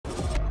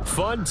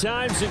Fun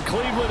times in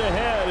Cleveland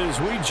ahead as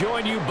we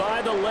join you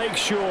by the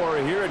Lakeshore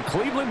here at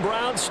Cleveland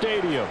Browns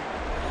Stadium.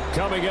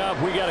 Coming up,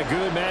 we got a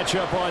good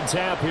matchup on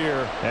tap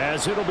here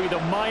as it'll be the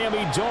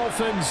Miami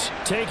Dolphins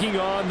taking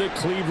on the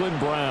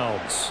Cleveland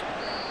Browns.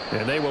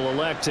 And they will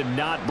elect to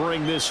not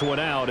bring this one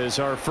out as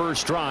our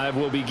first drive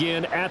will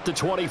begin at the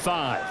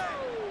 25.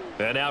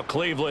 And now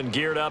Cleveland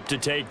geared up to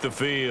take the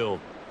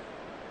field.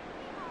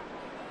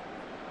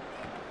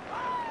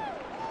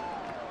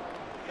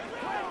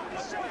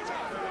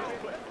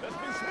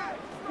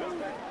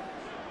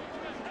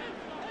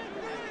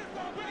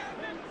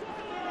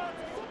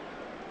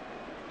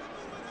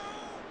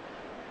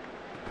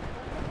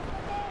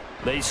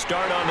 They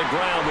start on the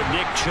ground with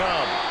Nick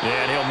Chubb,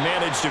 and he'll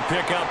manage to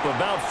pick up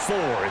about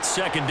 4. It's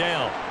second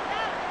down.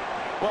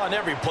 Well, on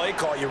every play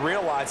call, you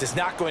realize it's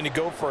not going to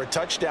go for a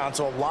touchdown,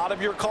 so a lot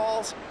of your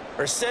calls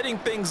are setting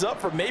things up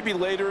for maybe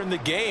later in the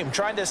game,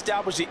 trying to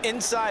establish the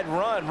inside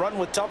run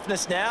with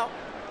toughness now,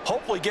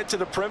 hopefully get to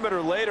the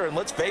perimeter later, and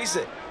let's face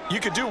it, you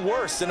could do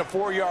worse than a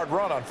 4-yard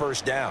run on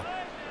first down.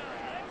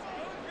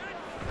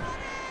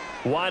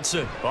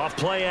 Watson, off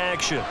play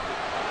action.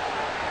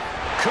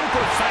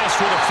 Cooper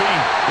fast with the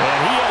feet, and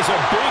he has a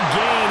big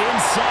gain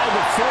inside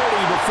the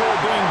 40 before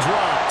being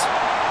dropped.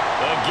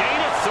 A gain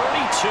of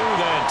 32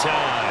 that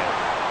time.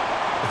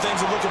 Things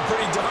are looking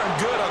pretty darn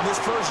good on this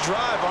first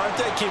drive, aren't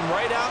they? Came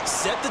right out,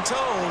 set the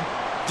tone,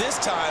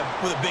 this time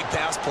with a big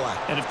pass play.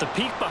 And if the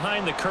peek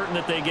behind the curtain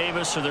that they gave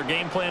us or their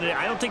game plan,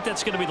 I don't think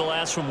that's going to be the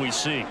last one we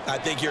see. I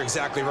think you're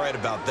exactly right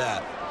about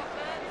that.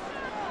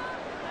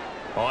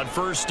 On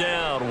first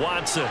down,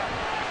 Watson.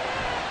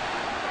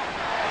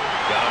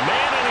 Got a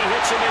man, and he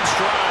hits him in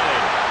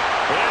stride.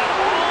 And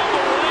all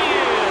the way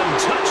in.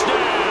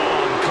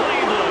 Touchdown,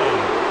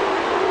 Cleveland.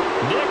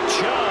 Nick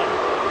Chubb,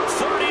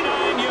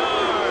 39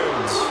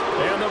 yards.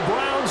 And the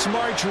Browns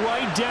march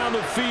right down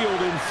the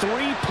field in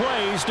 3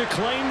 plays to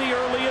claim the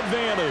early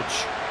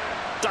advantage.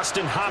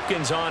 Dustin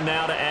Hopkins on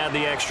now to add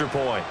the extra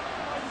point.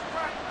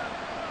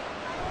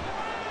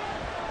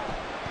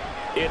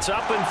 It's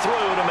up and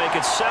through to make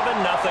it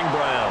 7-0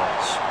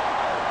 Browns.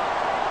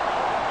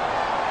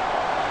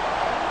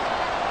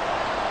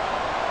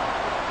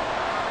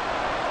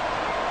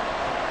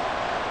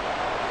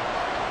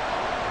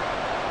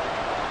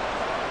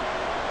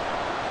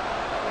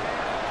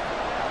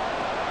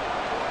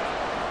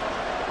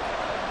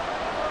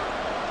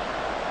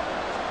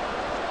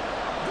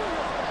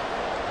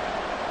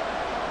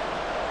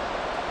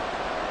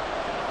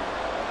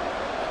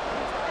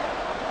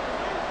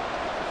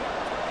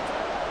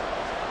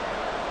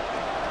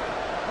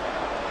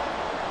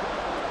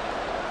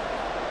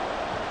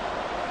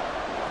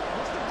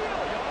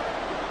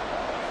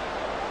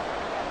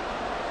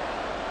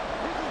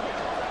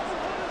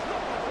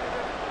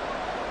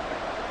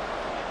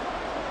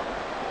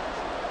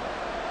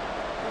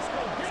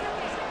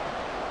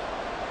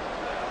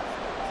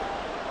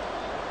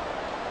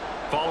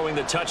 Following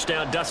the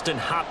touchdown, Dustin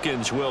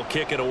Hopkins will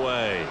kick it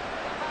away.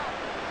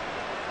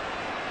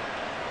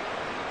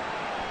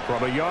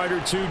 From a yard or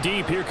 2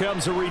 deep, here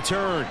comes a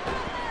return.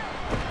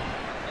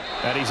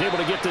 And he's able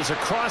to get this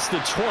across the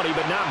 20,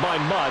 but not by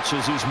much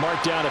as he's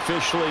marked down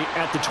officially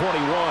at the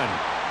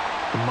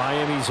 21.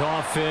 Miami's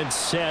offense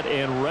set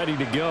and ready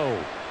to go.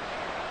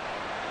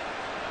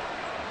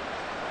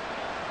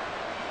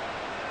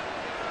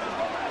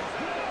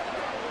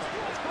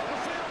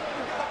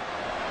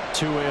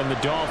 And the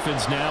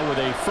Dolphins now with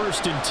a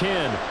 1st and 10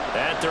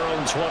 at their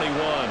own 21.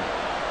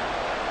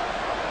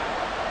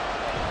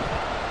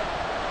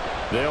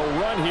 They'll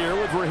run here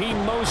with Raheem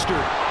Mostert.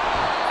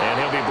 And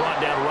he'll be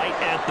brought down right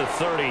at the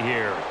 30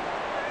 here.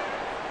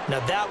 Now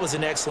that was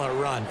an excellent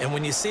run. And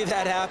when you see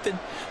that happen,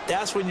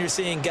 that's when you're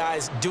seeing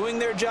guys doing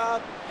their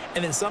job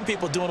and then some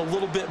people doing a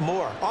little bit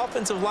more.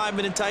 Offensive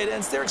linemen and tight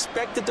ends, they're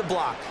expected to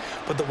block.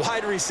 But the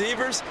wide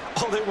receivers,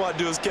 all they want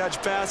to do is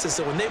catch passes.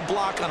 So when they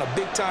block on a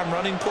big-time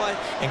running play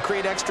and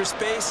create extra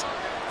space,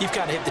 you've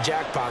kind of hit the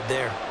jackpot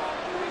there.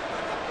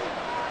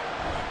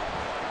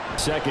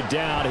 Second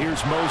down,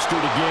 here's Mostert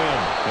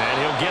again.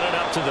 And he'll get it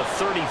up to the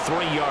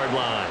 33-yard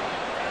line.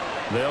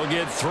 They'll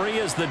get 3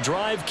 as the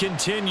drive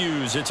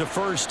continues. It's a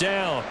first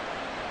down.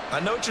 I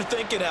know what you're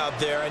thinking out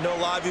there. I know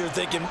a lot of you are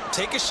thinking,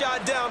 take a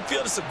shot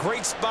downfield. It's a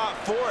great spot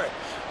for it.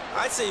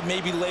 I'd say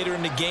maybe later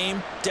in the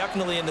game,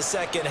 definitely in the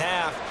second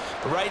half.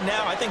 But right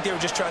now, I think they were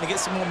just trying to get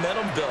some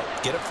momentum built.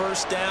 Get a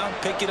first down,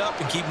 pick it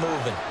up, and keep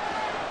moving.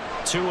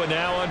 2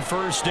 now on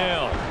first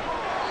down.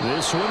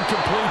 This one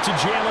complete to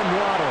Jalen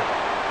Waddle.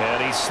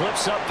 And he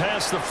slips up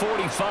past the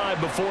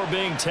 45 before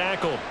being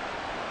tackled.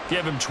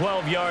 Give him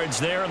 12 yards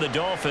there, and the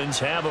Dolphins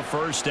have a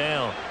first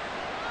down.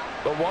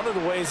 But one of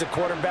the ways that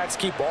quarterbacks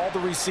keep all the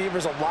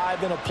receivers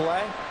alive in a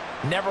play,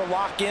 never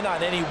lock in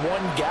on any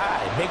one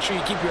guy. Make sure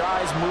you keep your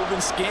eyes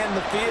moving, scan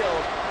the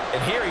field,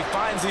 and here he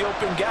finds the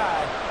open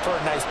guy for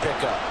a nice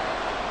pickup.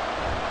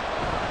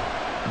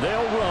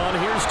 They'll run.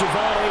 Here's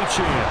Devon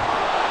Achane.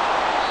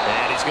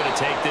 And he's going to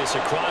take this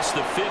across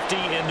the 50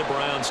 into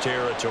Browns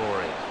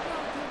territory.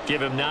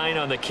 Give him 9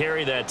 on the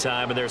carry that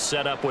time, and they're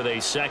set up with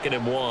a 2nd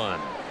and 1.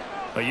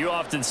 Well, you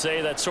often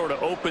say that sort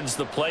of opens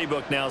the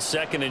playbook now,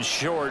 second and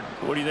short.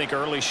 What do you think,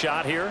 early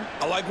shot here?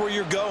 I like where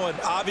you're going.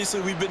 Obviously,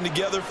 we've been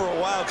together for a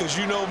while because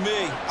you know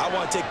me. I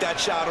want to take that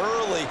shot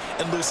early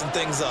and loosen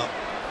things up.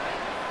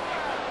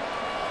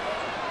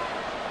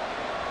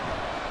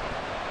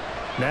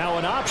 Now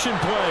an option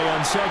play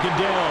on second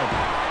down.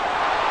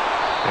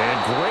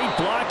 And great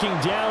blocking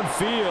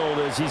downfield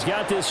as he's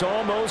got this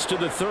almost to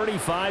the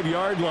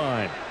 35-yard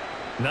line.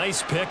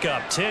 Nice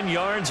pickup, 10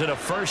 yards and a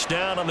first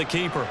down on the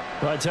keeper.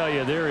 I tell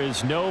you, there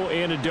is no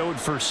antidote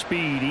for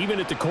speed, even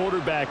at the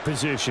quarterback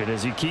position,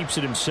 as he keeps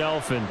it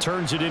himself and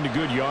turns it into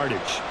good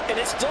yardage. And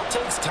it still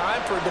takes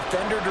time for a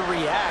defender to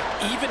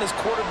react. Even as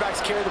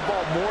quarterbacks carry the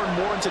ball more and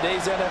more in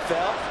today's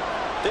NFL,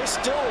 they're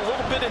still a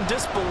little bit in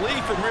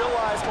disbelief and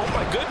realize, oh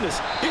my goodness,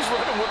 he's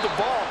running with the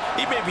ball.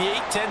 He may be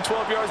 8, 10,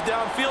 12 yards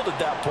downfield at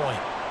that point.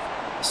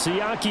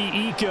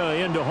 Siaki Ika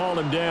in to haul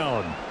him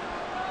down.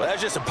 Well,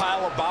 that's just a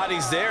pile of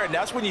bodies there, and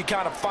that's when you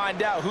kind of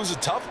find out who's a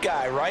tough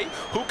guy, right?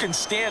 Who can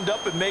stand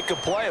up and make a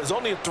play. It was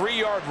only a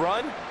 3-yard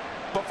run,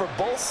 but for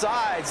both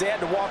sides, they had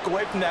to walk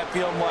away from that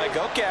feeling like,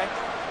 okay,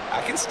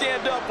 I can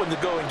stand up when the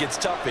going gets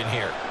tough in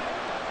here.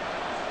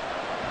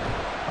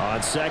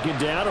 On second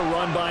down, a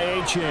run by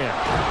Achane.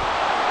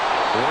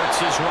 Works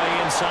his way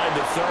inside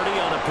the 30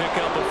 on a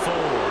pickup of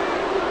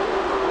 4.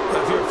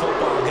 If you're a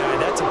football guy,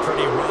 that's a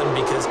pretty run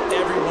because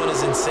everyone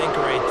is in sync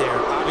right there.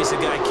 Obviously,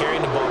 the guy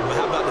carrying the ball, but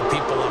how about the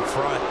people up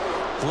front?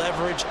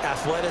 Leverage,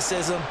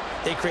 athleticism,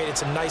 they created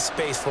some nice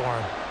space for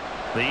him.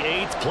 The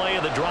 8th play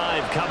of the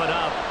drive coming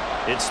up.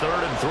 It's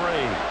 3rd and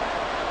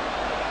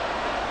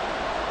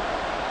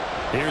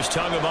 3. Here's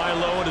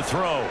Tagovailoa to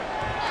throw.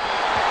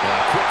 And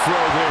a quick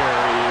throw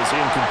there is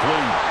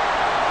incomplete.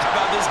 How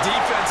about this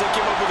defense? They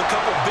came up with a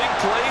couple big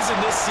plays in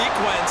this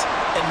sequence,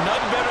 and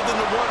none better than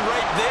the one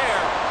right there,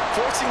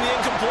 forcing the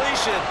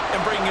incompletion and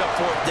bringing up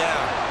 4th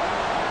down.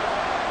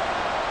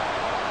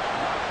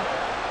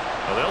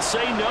 Well, they'll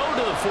say no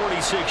to the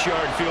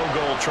 46-yard field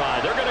goal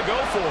try. They're going to go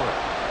for it.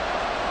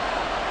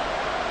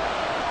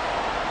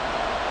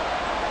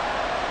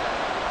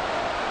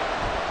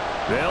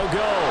 They'll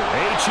go.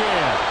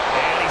 Achane.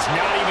 And he's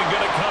not even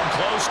going to come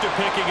close to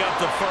picking up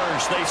the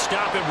first. They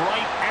stop him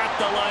right at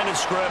the line of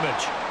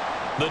scrimmage.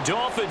 The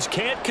Dolphins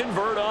can't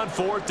convert on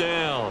 4th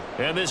down.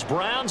 And this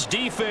Browns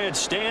defense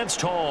stands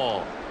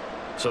tall.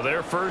 So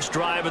their first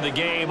drive of the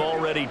game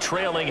already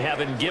trailing,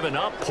 having given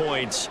up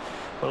points.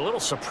 But a little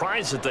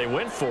surprised that they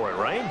went for it,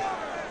 right?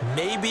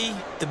 Maybe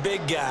the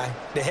big guy,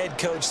 the head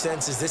coach,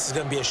 senses this is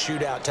going to be a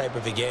shootout type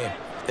of a game.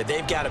 That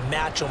they've got to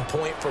match them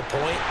point for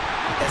point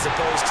as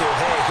opposed to,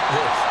 hey,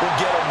 we'll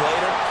get them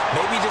later.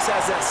 Maybe he just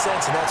has that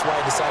sense, and that's why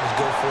he decided to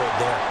go for it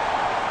there.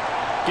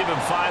 Give him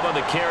 5 on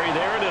the carry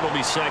there, and it'll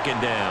be second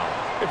down.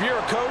 If you're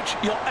a coach,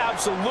 you'll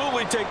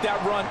absolutely take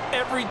that run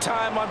every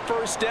time on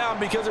 1st down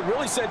because it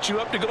really sets you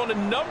up to go in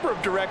a number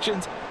of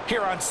directions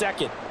here on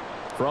 2nd.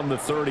 From the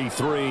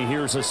 33,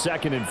 here's a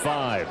 2nd and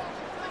 5.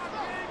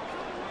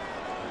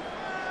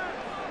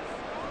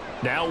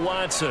 Now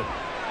Watson.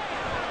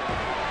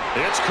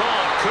 It's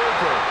caught.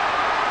 Cooper.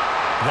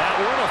 That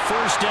one a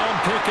 1st down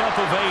pickup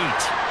of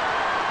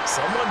 8.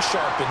 Someone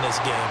sharp in this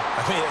game.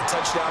 I mean, a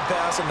touchdown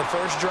pass on the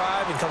first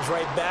drive and comes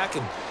right back,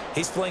 and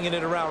he's flinging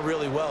it around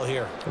really well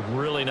here. A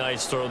really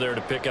nice throw there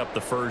to pick up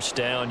the 1st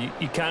down.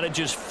 You kind of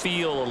just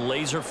feel a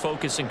laser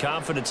focus and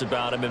confidence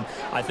about him, and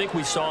I think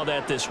we saw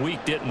that this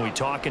week, didn't we?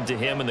 Talking to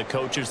him and the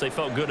coaches, they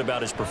felt good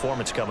about his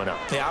performance coming up.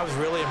 Yeah, I was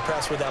really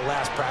impressed with that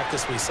last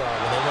practice we saw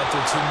when they went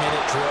through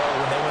 2-minute drill,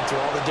 when they went through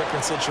all the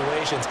different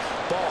situations.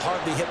 Ball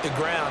hardly hit the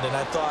ground, and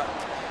I thought,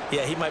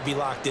 yeah, he might be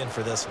locked in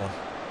for this one.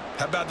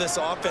 How about this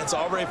offense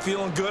already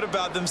feeling good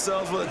about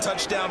themselves with a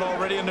touchdown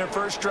already in their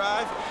first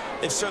drive?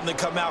 They've certainly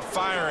come out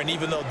firing,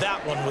 even though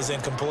that one was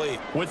incomplete.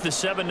 With the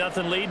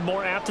 7-0 lead,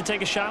 more apt to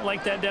take a shot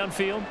like that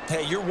downfield?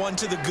 Hey, you're 1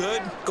 to the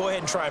good. Go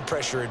ahead and try and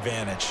press your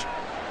advantage.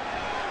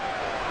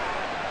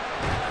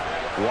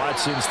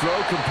 Watson's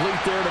throw complete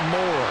there to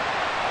Moore.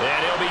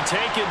 And he'll be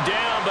taken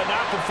down, but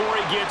not before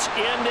he gets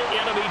into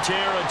enemy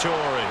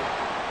territory.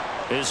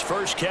 His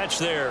first catch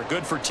there,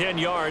 good for 10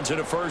 yards and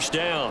a 1st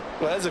down.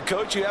 Well, as a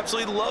coach, you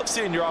absolutely love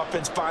seeing your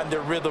offense find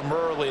their rhythm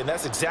early, and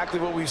that's exactly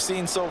what we've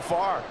seen so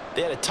far.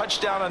 They had a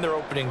touchdown on their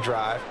opening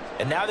drive,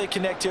 and now they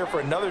connect here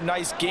for another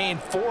nice gain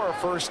for a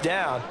 1st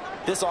down.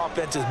 This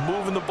offense is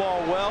moving the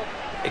ball well,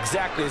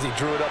 exactly as he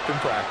drew it up in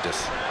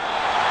practice.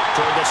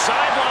 Toward the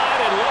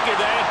sideline, and look at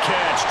that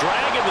catch.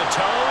 Dragging the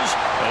toes,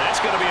 and that's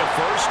going to be a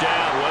 1st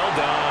down. Well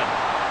done.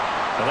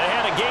 Well, they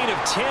had a gain of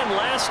 10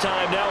 last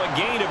time, now a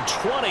gain of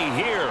 20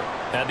 here.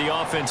 Had the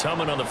offense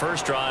humming on the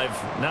first drive.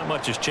 Not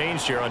much has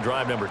changed here on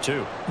drive number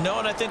 2. No,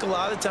 and I think a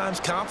lot of times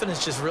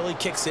confidence just really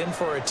kicks in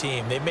for a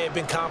team. They may have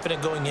been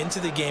confident going into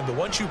the game, but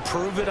once you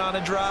prove it on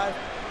a drive,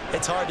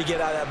 it's hard to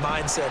get out of that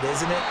mindset,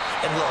 isn't it?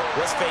 And look,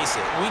 let's face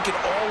it, we can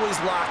always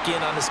lock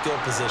in on the skill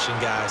position,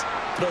 guys.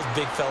 But those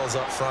big fellas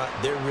up front,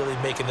 they're really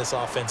making this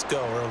offense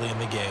go early in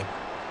the game.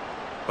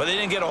 Well, they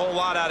didn't get a whole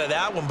lot out of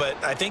that one,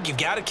 but I think you've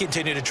got to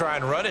continue to try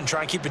and run and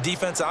try and keep the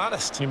defense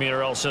honest. You mean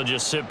or else they'll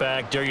just sit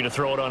back, dare you to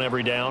throw it on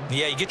every down?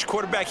 Yeah, you get your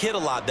quarterback hit a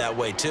lot that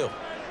way, too.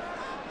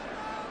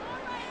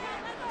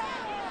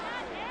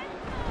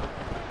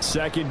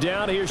 second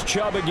down. Here's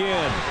Chubb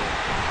again.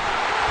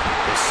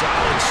 A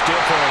solid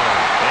stiff arm.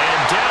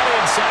 And down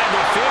inside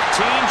the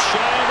 15,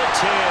 shy of the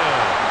 10.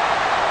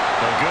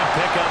 A good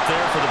pickup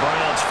there for the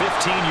Browns,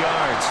 15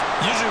 yards.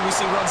 Usually we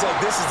see runs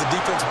like this as the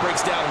defense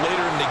breaks down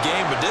later in the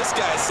game, but this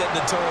guy is setting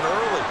the tone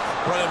early,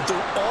 running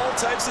through all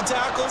types of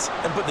tackles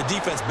and putting the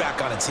defense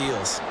back on its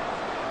heels.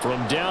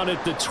 From down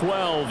at the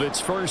 12,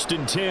 it's 1st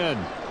and 10.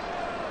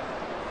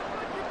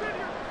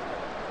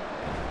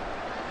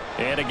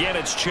 And again,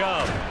 it's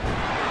Chubb.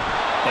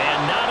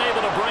 And not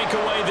able to break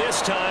away this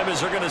time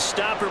as they're going to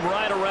stop him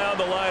right around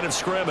the line of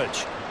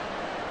scrimmage.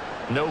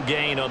 No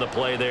gain on the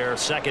play there,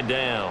 2nd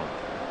down.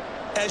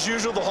 As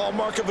usual, the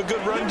hallmark of a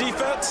good run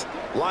defense,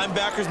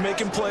 linebackers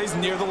making plays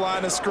near the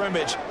line of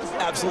scrimmage.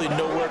 Absolutely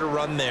nowhere to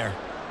run there.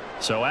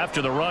 So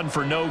after the run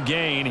for no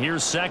gain,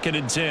 here's 2nd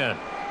and 10.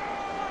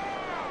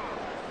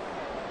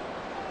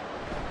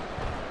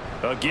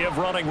 A give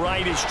running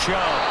right is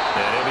Chubb.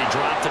 And he'll be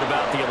dropped at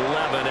about the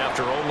 11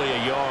 after only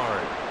a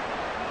yard.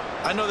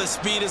 I know that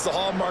speed is the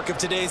hallmark of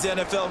today's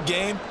NFL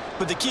game,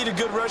 but the key to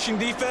good rushing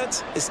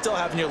defense is still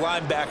having your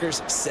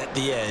linebackers set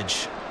the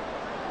edge.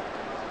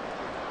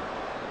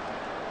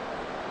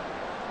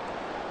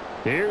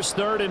 Here's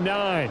 3rd and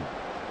 9.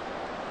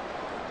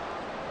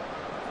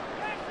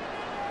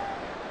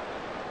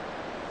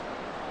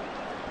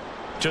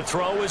 To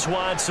throw is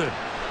Watson.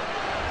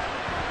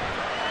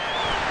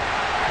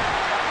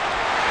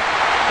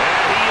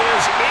 And he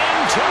is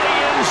into the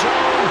end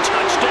zone.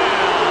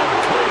 Touchdown,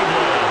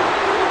 Cleveland.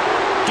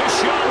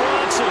 Deshaun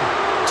Watson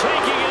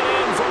taking it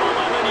in from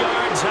 11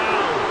 yards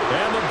out.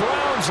 And the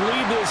Browns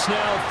lead this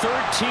now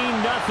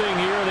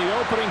 13-0 here in the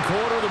opening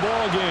quarter of the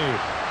ball game.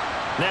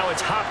 Now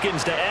it's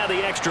Hopkins to add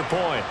the extra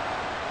point.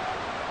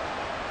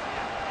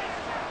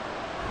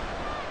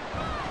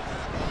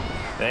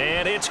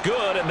 And it's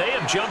good, and they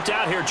have jumped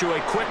out here to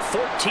a quick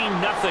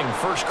 14-0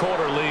 first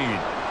quarter lead.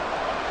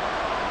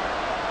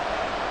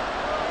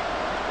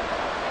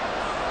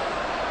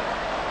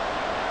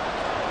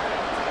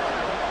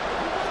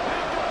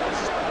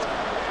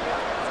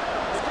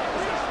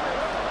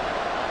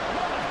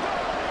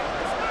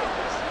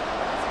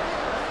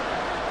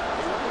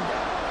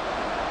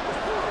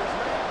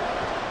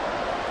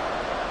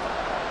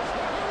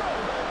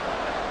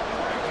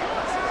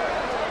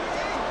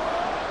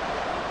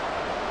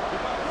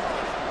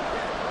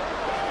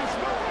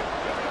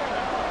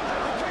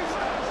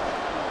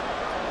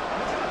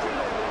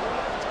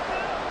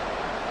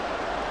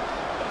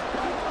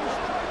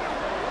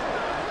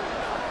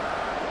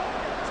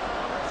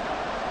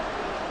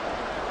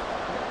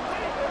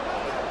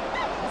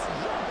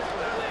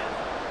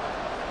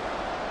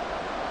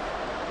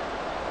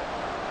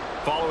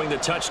 Following the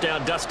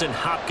touchdown, Dustin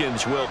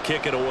Hopkins will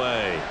kick it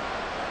away.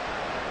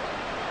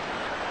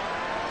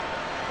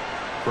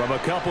 From a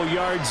couple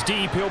yards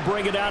deep, he'll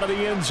bring it out of the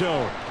end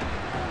zone.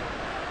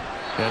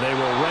 And they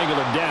will wrangle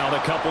him down a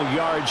couple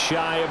yards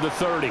shy of the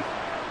 30.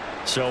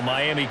 So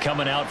Miami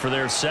coming out for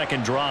their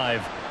second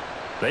drive.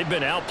 They've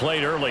been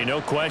outplayed early,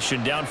 no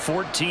question. Down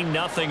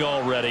 14-0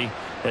 already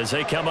as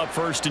they come up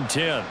 1st and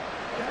 10.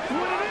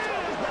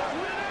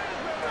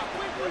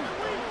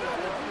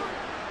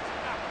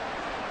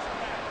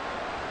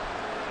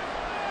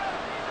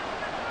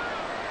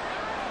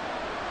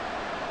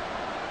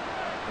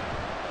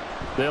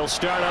 They'll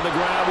start on the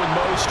ground with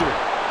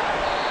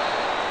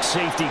Mostert.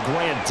 Safety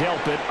Grant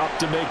Delpit up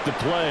to make the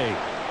play.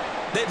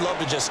 They'd love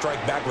to just strike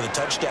back with a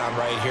touchdown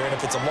right here, and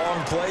if it's a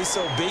long play,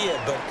 so be it.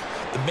 But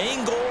the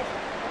main goal,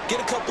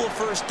 get a couple of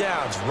first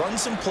downs, run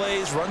some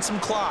plays, run some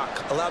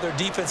clock, allow their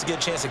defense to get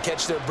a chance to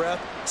catch their breath,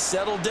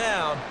 settle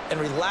down, and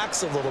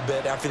relax a little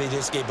bit after they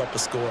just gave up a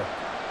score.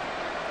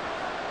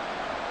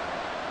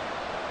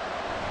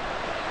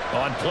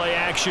 On play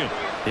action,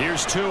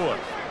 here's Tua.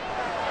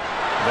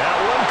 That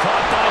one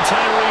caught by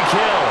Tyreek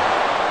Hill.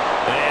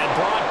 And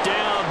brought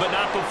down, but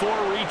not before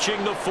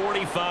reaching the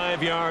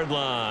 45-yard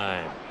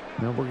line.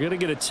 Now we're going to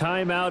get a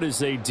timeout as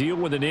they deal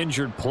with an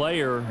injured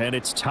player, and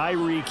it's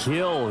Tyreek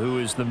Hill who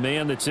is the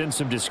man that's in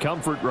some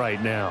discomfort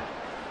right now.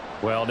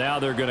 Well, now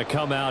they're going to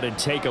come out and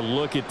take a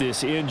look at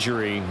this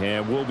injury,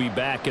 and we'll be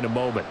back in a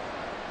moment.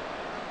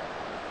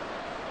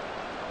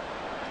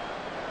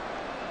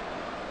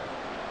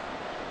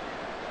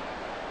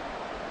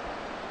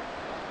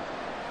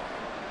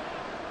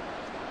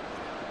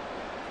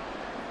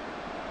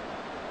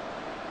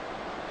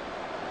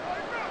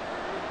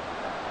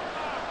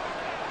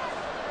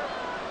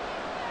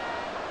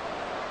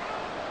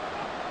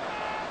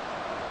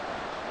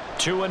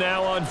 Tua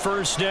now on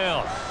 1st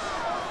down.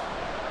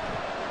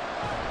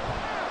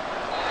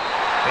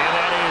 And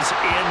that is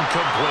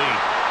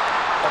incomplete.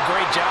 A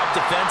great job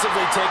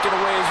defensively taking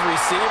away his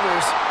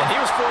receivers, and he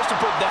was forced to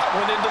put that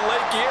one into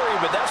Lake Erie,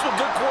 but that's what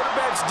good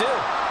quarterbacks do.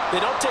 They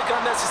don't take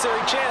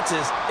unnecessary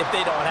chances if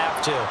they don't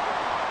have to.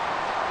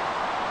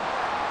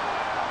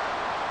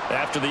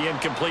 After the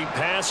incomplete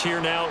pass, here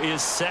now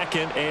is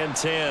 2nd and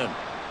 10.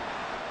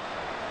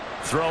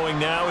 Throwing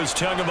now is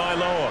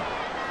Tagovailoa.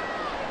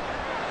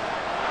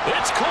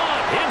 It's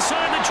caught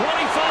inside the 25.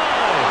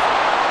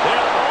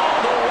 And all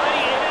the way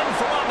in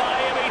for a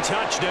Miami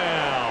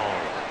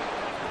touchdown.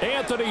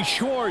 Anthony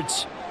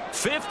Schwartz,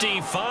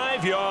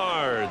 55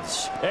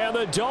 yards. And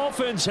the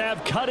Dolphins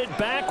have cut it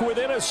back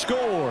within a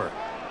score.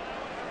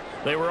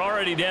 They were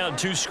already down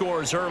 2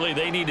 scores early.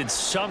 They needed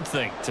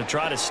something to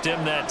try to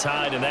stem that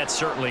tide, and that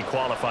certainly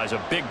qualifies.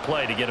 A big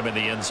play to get them in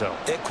the end zone.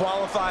 It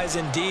qualifies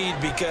indeed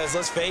because,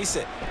 let's face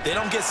it, they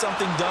don't get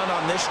something done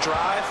on this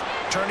drive,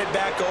 turn it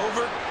back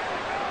over,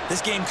 this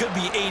game could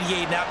be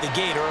 88 and out the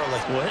gate early.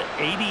 What?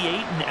 88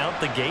 and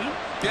out the gate?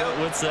 Yeah.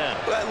 What's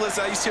that? Well,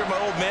 listen, I used to hear my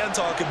old man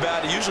talk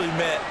about it. Usually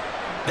meant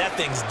that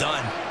thing's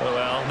done. Well,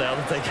 now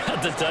that they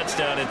got the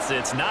touchdown,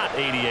 it's not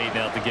 88 and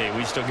out the gate.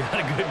 We still got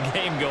a good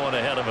game going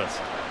ahead of us.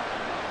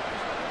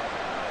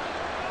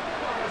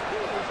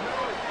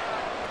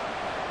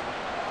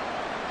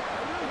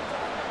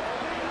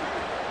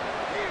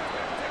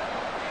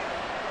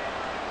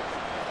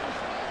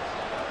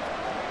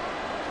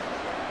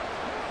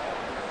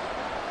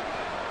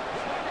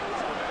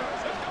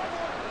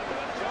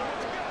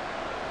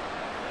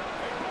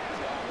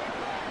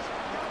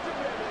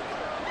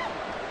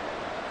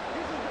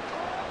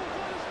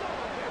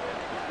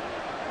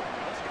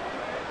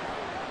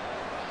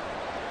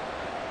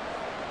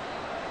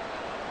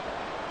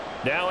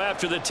 Now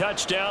after the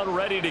touchdown,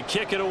 ready to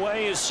kick it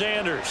away is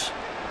Sanders.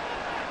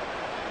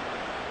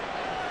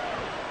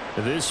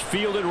 This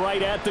fielded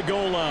right at the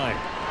goal line.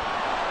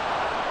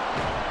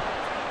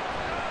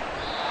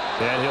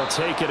 And he'll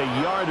take it a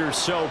yard or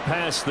so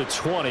past the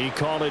 20,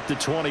 call it the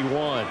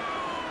 21.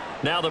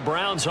 Now the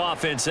Browns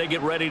offense, they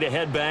get ready to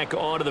head back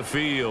onto the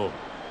field.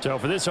 So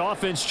for this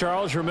offense,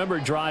 Charles, remember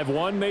drive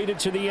 1 made it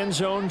to the end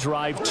zone.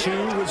 Drive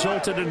 2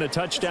 resulted in a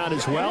touchdown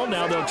as well.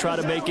 Now they'll try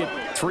to make it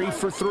 3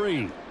 for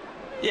 3.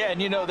 Yeah,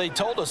 and, you know, they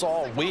told us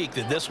all week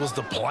that this was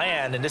the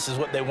plan and this is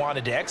what they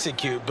wanted to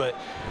execute, but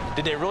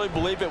did they really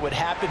believe it would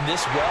happen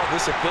this well,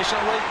 this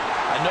efficiently?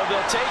 I know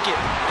they'll take it,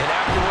 and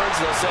afterwards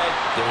they'll say,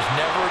 there's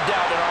never a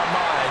doubt in our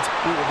minds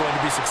we were going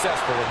to be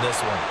successful in this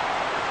one.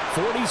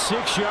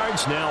 46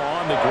 yards now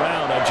on the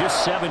ground on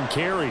just 7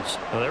 carries.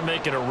 Well, they're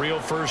making a real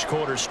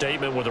first-quarter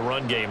statement with a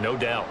run game, no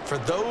doubt. For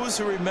those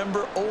who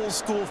remember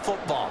old-school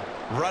football,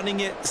 running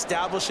it,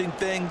 establishing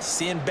things,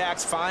 seeing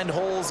backs find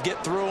holes,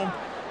 get through them,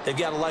 they've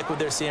got to like what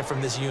they're seeing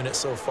from this unit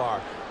so far.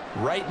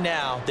 Right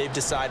now, they've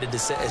decided to,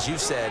 as you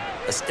said,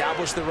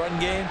 establish the run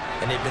game,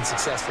 and they've been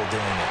successful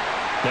doing it.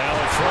 Now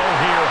a throw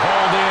here,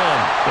 hauled in.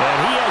 And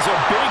he has a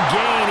big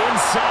gain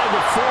inside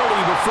the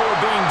 40 before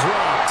being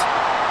dropped.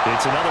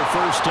 It's another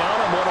first down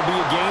on what will be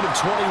a gain of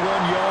 21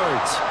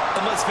 yards.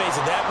 And let's face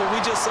it, that what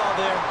we just saw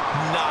there,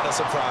 not a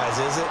surprise,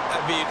 is it?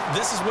 I mean,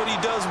 this is what he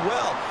does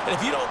well. And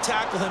if you don't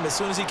tackle him as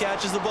soon as he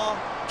catches the ball,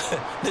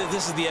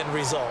 this is the end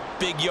result.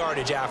 Big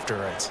yardage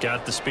afterwards.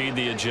 Got the speed,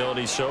 the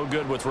agility, so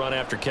good with run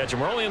after catch.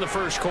 And we're only in the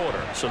first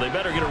quarter, so they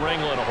better get a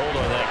wrangle and a hold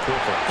on that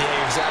quickly. Yeah,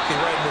 you're exactly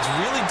right. And what's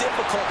really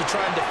difficult to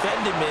try and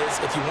defend him is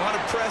if you want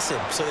to press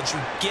him so that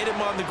you get him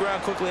on the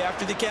ground quickly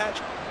after the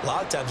catch, a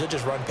lot of times he'll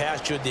just run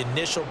past you at the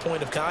initial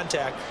point of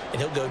contact,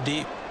 and he'll go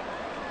deep.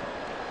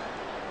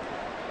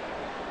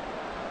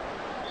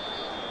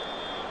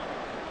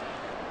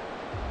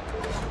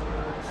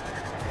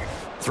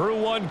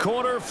 Through one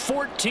quarter,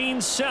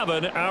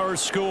 14-7 our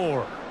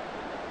score.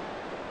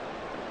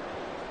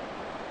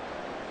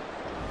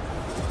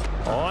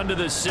 On to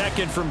the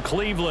second from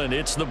Cleveland.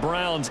 It's the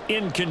Browns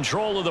in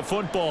control of the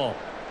football.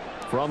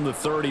 From the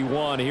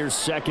 31, here's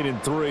 2nd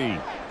and 3.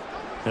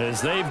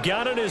 As they've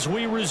got it as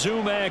we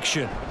resume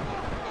action.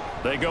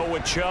 They go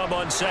with Chubb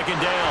on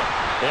 2nd down.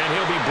 And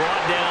he'll be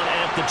brought down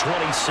at the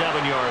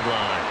 27-yard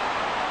line.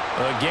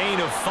 A gain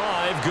of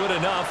 5, good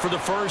enough for the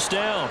first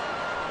down.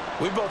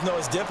 We both know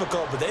it's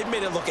difficult, but they've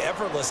made it look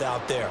effortless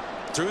out there.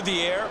 Through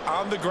the air,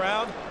 on the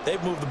ground,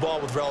 they've moved the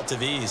ball with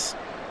relative ease.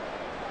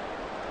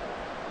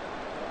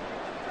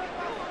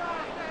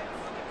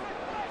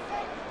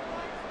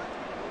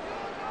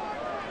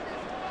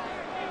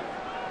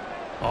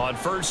 On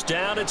first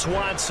down, it's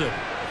Watson.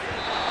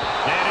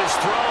 And his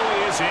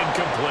throw is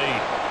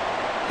incomplete.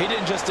 He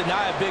didn't just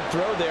deny a big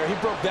throw there. He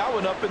broke that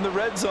one up in the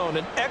red zone.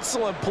 An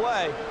excellent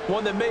play,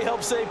 one that may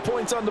help save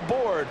points on the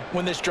board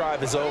when this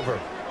drive is over.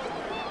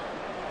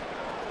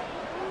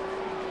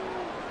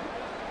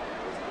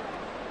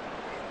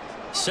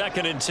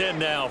 Second and 10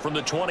 now from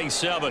the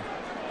 27.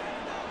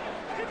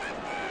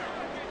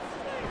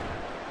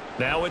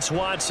 Now it's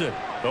Watson.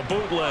 A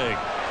bootleg.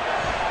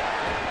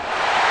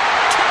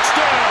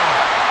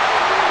 Touchdown!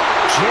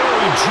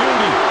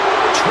 Jeudy,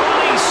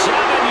 27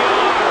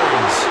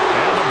 yards.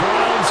 And the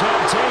Browns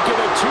have taken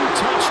a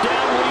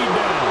 2-touchdown lead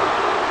now.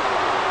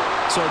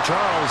 So,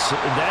 Charles,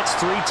 that's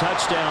 3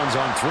 touchdowns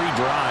on 3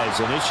 drives,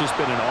 and it's just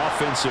been an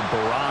offensive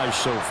barrage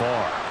so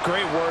far.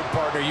 Great word,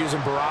 partner, using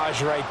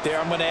barrage right there.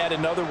 I'm going to add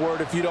another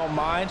word if you don't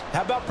mind.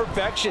 How about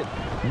perfection?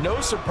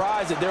 No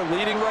surprise that they're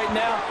leading right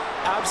now.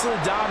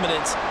 Absolute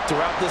dominance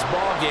throughout this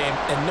ball game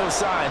and no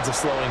signs of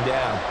slowing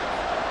down.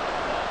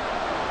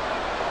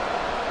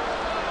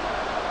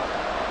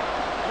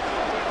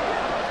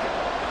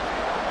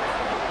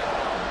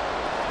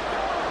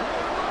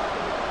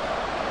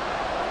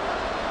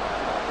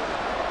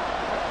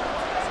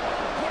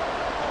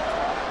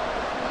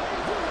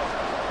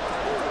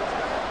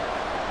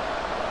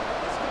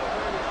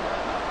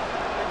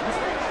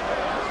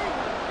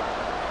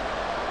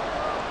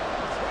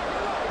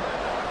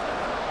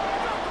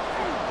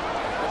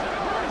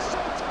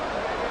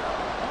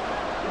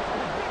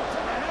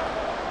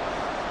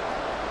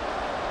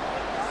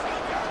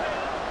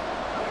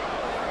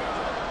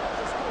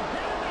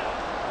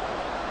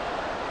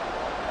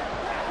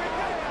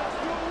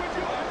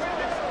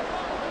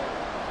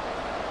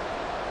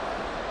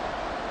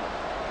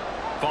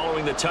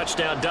 Following the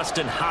touchdown,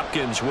 Dustin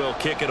Hopkins will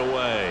kick it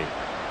away.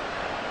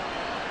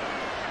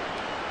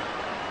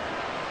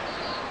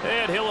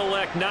 And he'll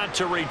elect not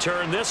to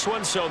return this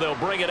one, so they'll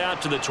bring it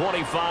out to the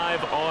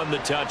 25 on the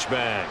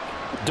touchback.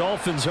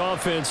 Dolphins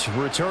offense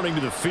returning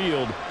to the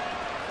field.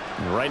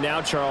 Right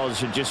now,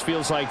 Charles, it just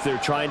feels like they're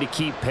trying to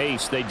keep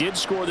pace. They did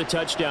score the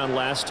touchdown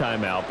last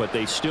time out, but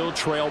they still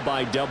trail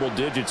by double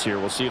digits here.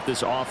 We'll see if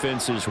this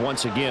offense is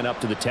once again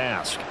up to the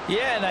task.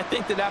 Yeah, and I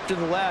think that after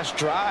the last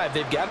drive,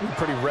 they've got to be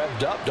pretty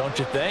revved up, don't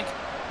you think?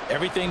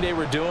 Everything they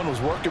were doing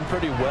was working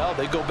pretty well.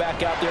 They go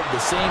back out there with the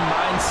same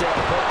mindset,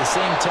 the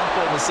same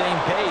tempo, and the same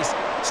pace.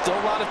 Still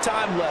a lot of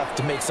time left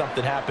to make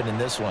something happen in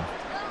this one.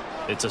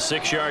 It's a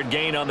 6-yard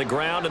gain on the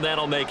ground, and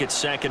that'll make it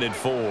 2nd and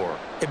 4.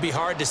 It'd be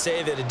hard to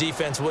say that a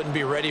defense wouldn't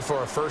be ready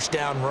for a first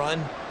down run.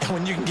 And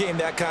when you can gain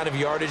that kind of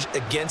yardage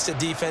against a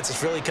defense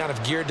that's really kind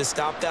of geared to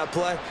stop that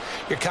play,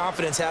 your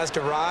confidence has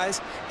to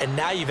rise, and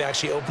now you've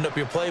actually opened up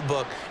your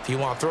playbook. If you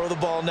want to throw the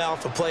ball now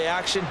for play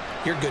action,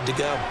 you're good to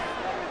go.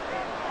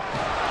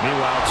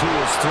 Meanwhile,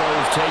 Tua's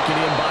throws taken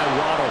in by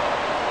Waddle.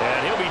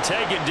 And he'll be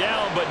taken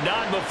down, but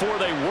not before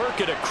they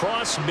work it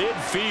across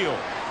midfield.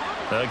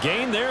 A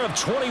gain there of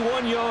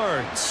 21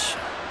 yards.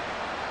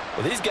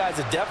 Well, these guys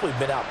have definitely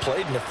been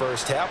outplayed in the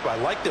first half, but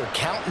I like their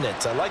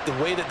countenance. I like the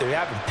way that they're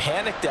having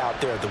panicked out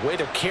there, the way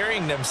they're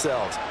carrying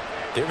themselves.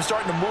 They're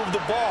starting to move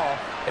the ball,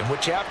 and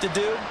what you have to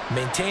do,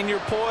 maintain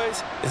your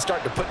poise and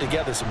start to put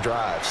together some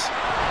drives.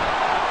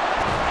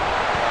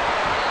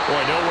 Boy,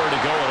 nowhere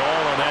to go at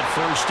all on that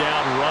first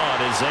down run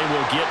as they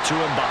will get to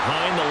him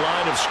behind the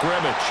line of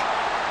scrimmage.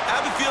 I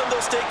have a feeling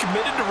they'll stay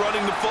committed to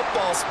running the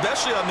football,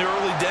 especially on the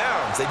early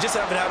downs. They just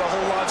haven't had a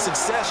whole lot of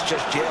success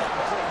just yet.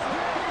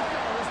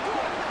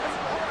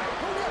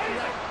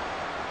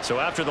 So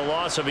after the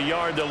loss of a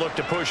yard, they'll look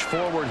to push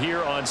forward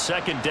here on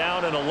 2nd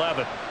down and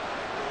 11.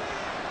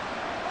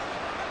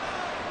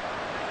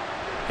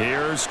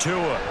 Here's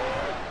Tua.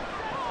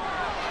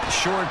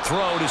 Short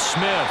throw to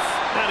Smith.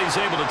 And he's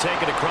able to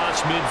take it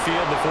across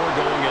midfield before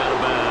going out of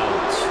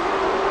bounds.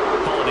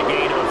 Call it a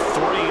gain of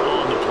 3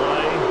 on the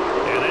play.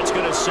 And that's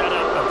going to set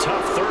up a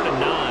tough 3rd and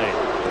 9.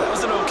 That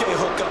was an okay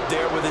hook up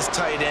there with his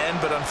tight end,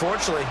 but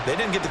unfortunately, they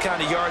didn't get the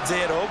kind of yards they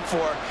had hoped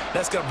for.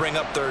 That's going to bring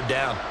up 3rd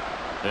down.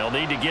 They'll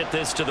need to get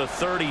this to the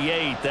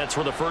 38. That's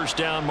where the first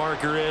down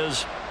marker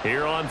is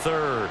here on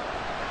 3rd.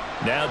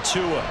 Now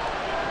Tua.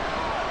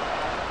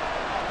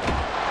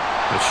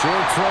 The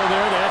short throw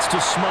there, that's to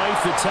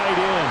Smythe, the tight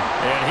end.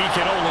 And he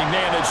can only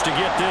manage to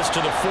get this to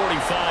the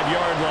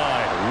 45-yard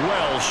line.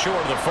 Well short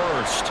of the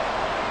first.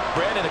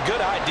 Brandon, a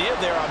good idea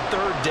there on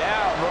 3rd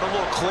down. Run a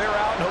little clear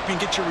out and hope you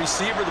can get your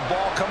receiver the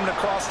ball coming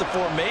across the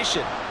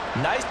formation.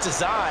 Nice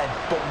design,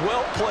 but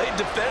well played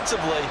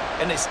defensively,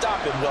 and they stop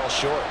him well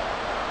short.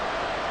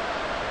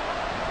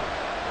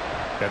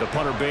 And the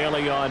punter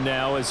Bailey on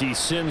now as he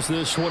sends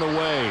this one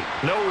away.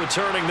 No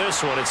returning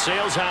this one. It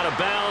sails out of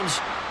bounds,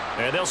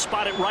 and they'll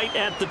spot it right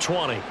at the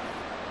 20.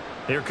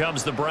 Here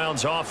comes the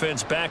Browns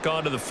offense back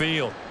onto the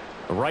field.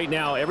 Right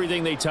now,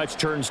 everything they touch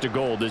turns to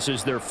gold. This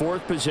is their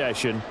 4th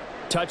possession.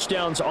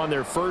 Touchdowns on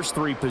their first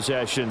 3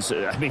 possessions.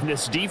 I mean,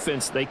 this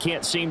defense, they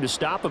can't seem to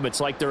stop them. It's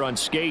like they're on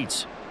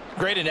skates.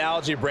 Great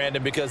analogy,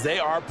 Brandon, because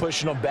they are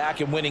pushing them back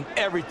and winning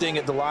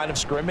everything at the line of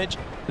scrimmage.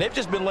 They've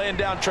just been laying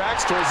down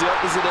tracks towards the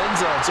opposite end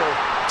zone. So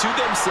to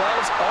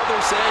themselves, all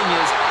they're saying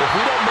is, if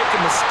we don't make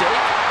a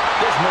mistake,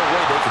 there's no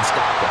way they can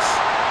stop us.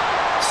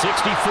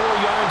 64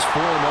 yards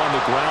for him on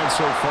the ground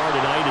so far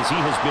tonight as he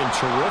has been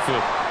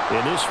terrific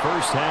in this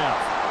first half.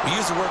 We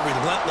use the word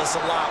relentless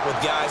a lot with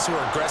guys who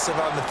are aggressive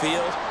on the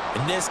field.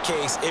 In this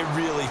case, it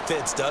really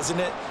fits, doesn't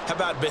it? How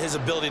about his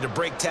ability to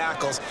break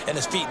tackles and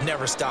his feet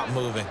never stop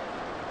moving?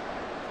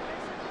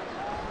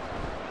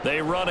 They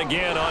run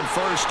again on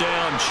first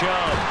down,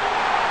 Chubb.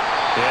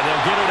 And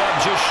they'll get it up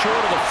just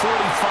short of the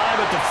 45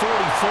 at the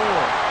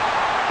 44.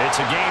 It's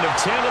a gain of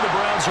 10, and the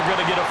Browns are going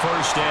to get a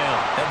first down.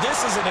 Now,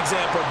 this is an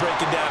example of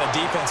breaking down a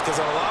defense because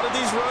on a lot of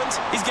these runs,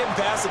 he's getting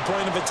past the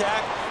point of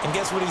attack, and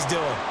guess what he's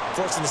doing?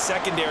 Forcing the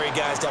secondary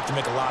guys to have to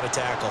make a lot of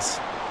tackles.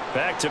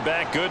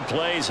 Back-to-back good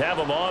plays have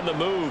them on the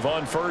move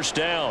on first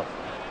down.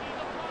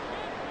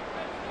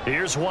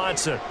 Here's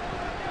Watson.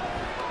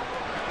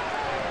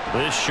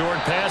 This short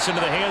pass into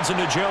the hands of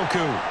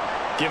Njoku.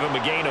 Give him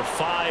a gain of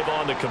 5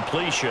 on the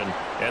completion,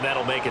 and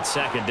that'll make it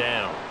 2nd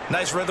down.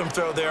 Nice rhythm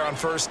throw there on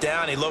first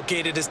down. He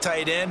located his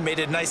tight end, made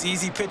it a nice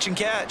easy pitch and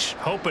catch.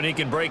 Hoping he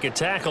can break a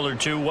tackle or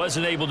two.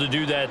 Wasn't able to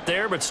do that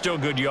there, but still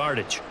good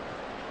yardage.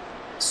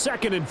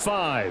 2nd and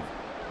 5.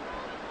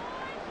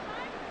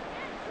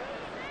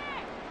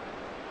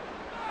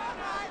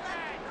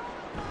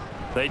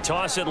 They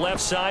toss it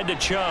left side to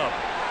Chubb.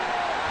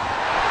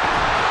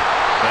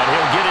 And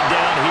he'll get it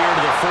down here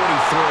to the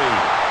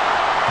 43.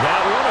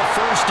 That one a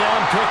first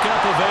down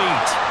pickup of 8.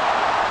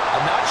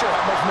 I'm not sure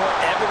how much more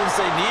evidence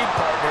they need,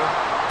 partner,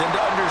 than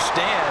to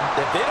understand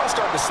that if they don't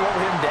start to slow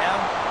him down,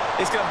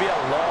 it's going to be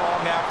a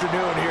long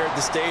afternoon here at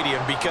the stadium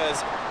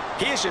because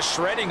he is just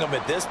shredding them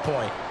at this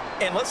point.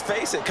 And let's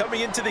face it, coming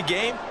into the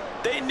game,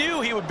 They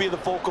knew he would be the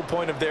focal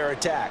point of their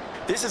attack.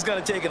 This is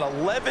going to take an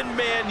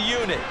 11-man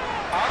unit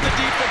on the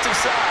defensive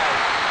side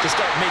to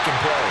start making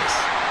plays.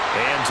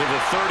 And to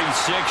the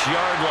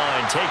 36-yard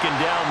line, taken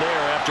down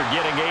there after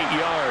getting 8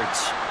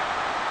 yards.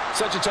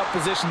 Such a tough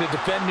position to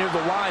defend near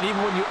the line,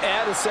 even when you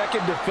add a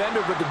second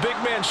defender, but the big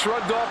man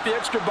shrugged off the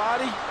extra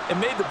body and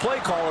made the play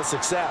call a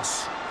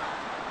success.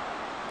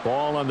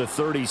 Ball on the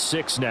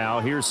 36 now.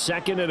 Here's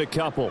second and a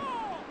couple.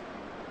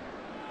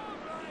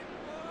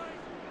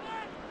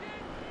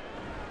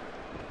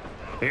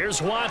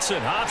 Here's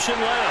Watson, option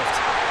left.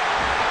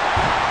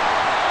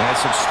 And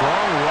some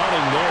strong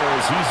running there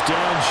as he's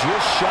down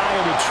just shy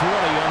of the 20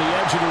 on the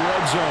edge of the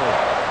red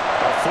zone.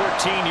 A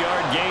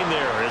 14-yard gain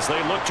there as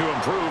they look to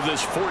improve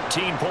this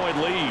 14-point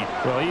lead.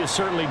 Well, he is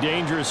certainly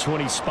dangerous when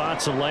he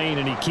spots a lane,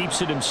 and he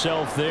keeps it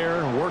himself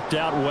there. Worked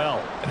out well.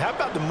 And how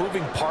about the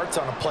moving parts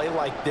on a play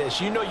like this?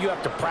 You know you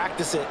have to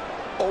practice it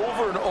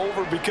over and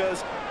over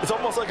because it's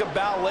almost like a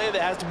ballet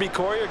that has to be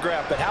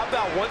choreographed. But how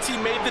about once he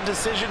made the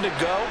decision to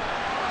go,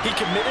 he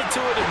committed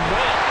to it and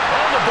went.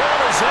 And the ball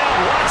is out.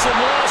 Watson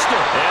lost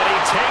it. And he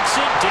takes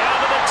it down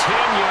to the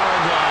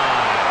 10-yard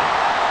line.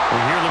 We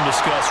hear them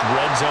discuss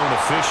red zone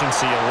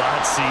efficiency a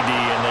lot, CD,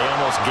 and they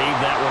almost gave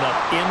that one up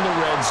in the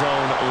red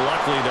zone.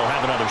 Luckily, they'll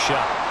have another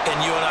shot.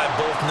 And you and I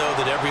both know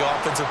that every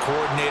offensive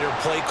coordinator,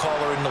 play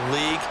caller in the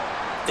league,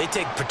 they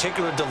take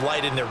particular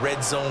delight in their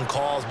red zone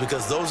calls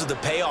because those are the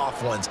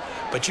payoff ones.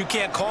 But you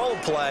can't call a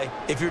play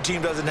if your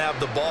team doesn't have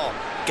the ball.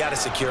 Got to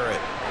secure it.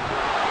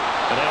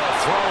 And now a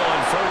throw on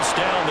first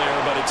down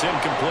there, but it's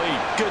incomplete.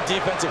 Good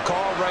defensive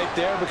call right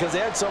there because they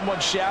had someone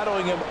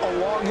shadowing him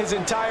along his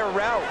entire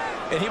route.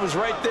 And he was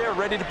right there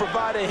ready to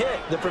provide a hit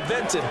that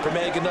prevents him from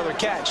making another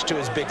catch to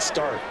his big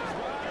start.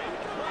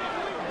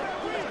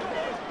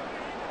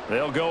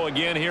 They'll go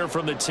again here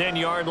from the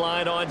 10-yard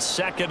line on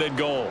second and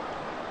goal.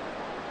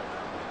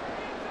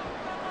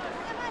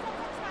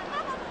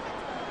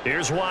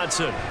 Here's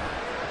Watson.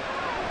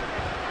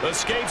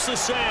 Escapes the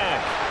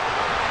sack.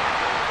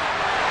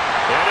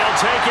 And he'll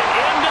take it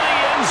into the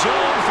end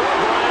zone for a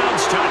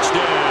Browns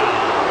touchdown.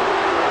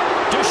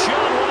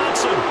 Deshaun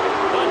Watson,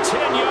 a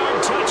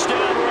 10-yard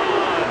touchdown run.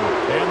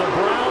 And the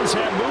Browns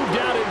have moved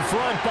out in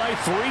front by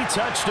 3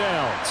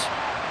 touchdowns.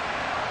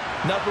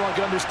 Nothing like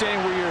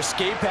understanding where your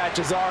escape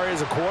hatches are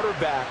as a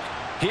quarterback.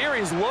 Here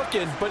he's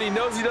looking, but he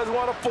knows he doesn't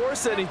want to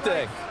force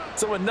anything.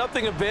 So when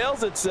nothing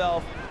avails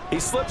itself, he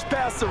slips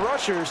past the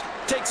rushers,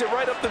 takes it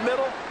right up the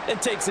middle,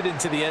 and takes it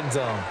into the end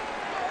zone.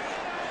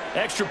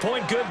 Extra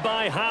point good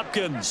by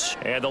Hopkins.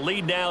 And the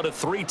lead now to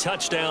 3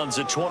 touchdowns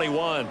at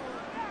 21.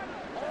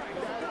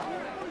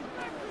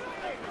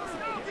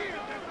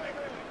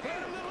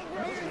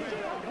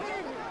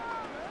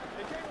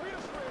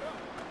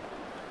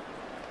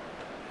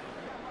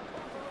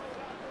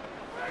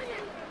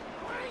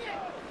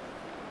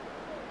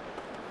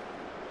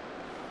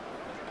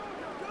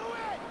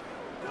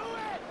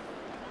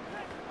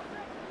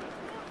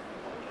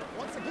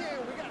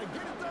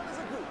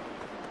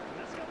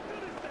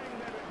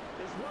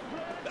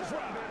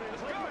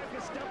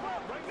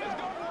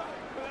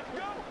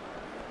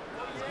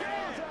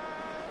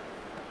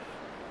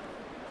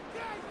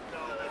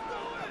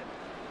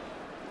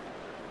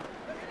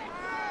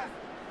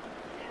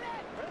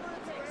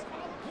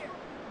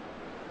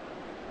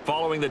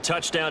 Following the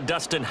touchdown,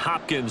 Dustin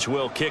Hopkins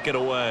will kick it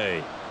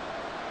away.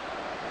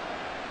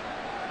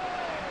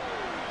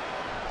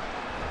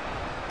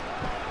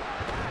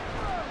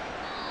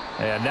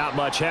 And not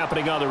much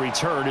happening on the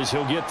return as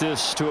he'll get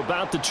this to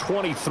about the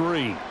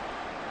 23.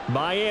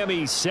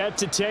 Miami set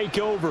to take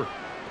over.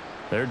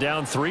 They're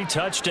down 3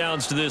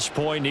 touchdowns to this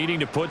point, needing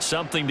to put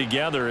something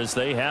together as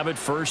they have it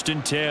 1st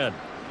and 10.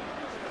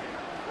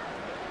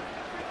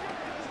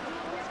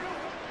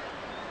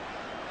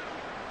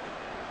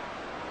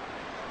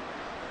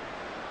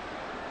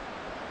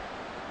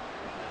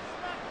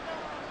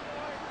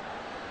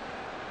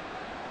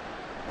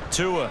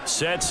 Tua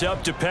sets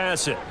up to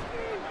pass it.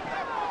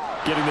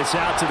 Getting this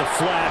out to the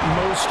flat,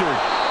 Mostert.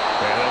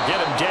 And they'll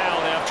get him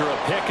down after a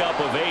pickup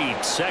of 8,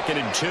 2nd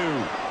and 2.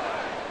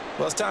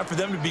 Well, it's time for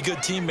them to be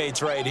good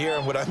teammates right here.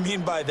 And what I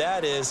mean by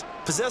that is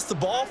possess the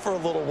ball for a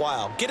little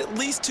while. Get at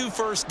least 2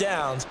 first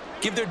downs.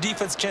 Give their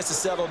defense a chance to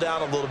settle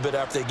down a little bit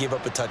after they give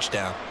up a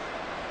touchdown.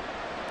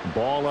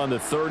 Ball on the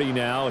 30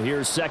 now.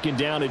 Here's 2nd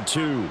down and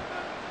 2.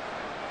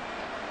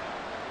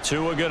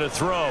 Tua going to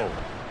throw.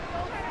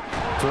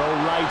 Throw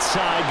right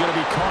side, going to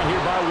be caught here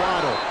by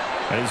Waddle.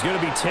 And he's going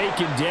to be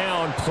taken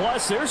down.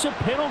 Plus, there's a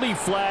penalty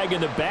flag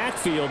in the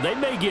backfield. They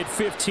may get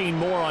 15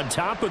 more on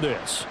top of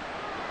this.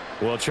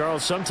 Well,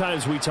 Charles,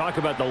 sometimes we talk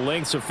about the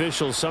lengths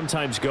officials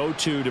sometimes go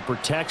to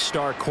protect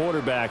star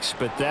quarterbacks,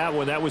 but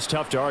that was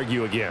tough to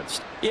argue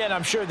against. Yeah, and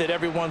I'm sure that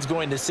everyone's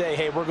going to say,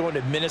 hey, we're going to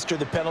administer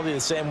the penalty the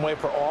same way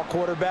for all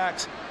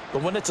quarterbacks.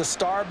 But when it's a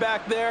star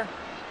back there,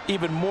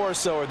 even more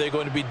so are they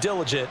going to be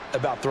diligent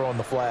about throwing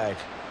the flag.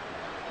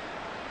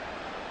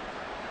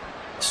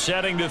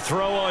 Setting to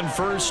throw on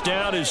 1st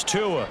down is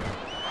Tua.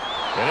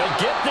 And he'll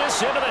get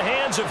this into the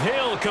hands of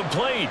Hill,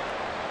 complete.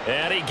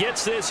 And he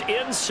gets this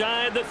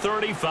inside the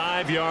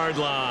 35-yard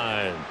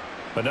line.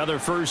 Another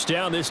first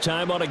down, this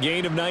time on a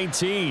gain of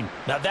 19.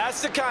 Now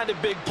that's the kind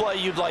of big play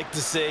you'd like to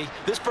see.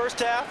 This first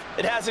half,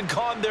 it hasn't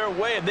gone their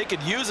way, and they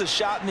could use a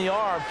shot in the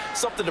arm,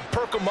 something to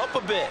perk them up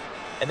a bit.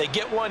 And they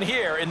get one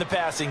here in the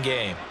passing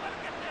game.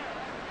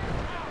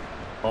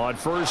 On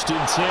 1st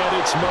and 10,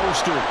 it's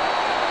Mostert.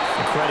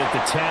 Credit the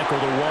tackle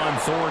to Juan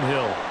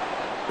Thornhill.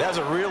 That's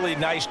a really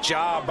nice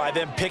job by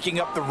them picking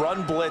up the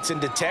run blitz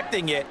and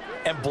detecting it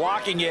and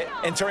blocking it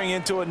and turning it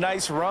into a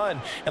nice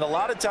run. And a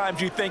lot of times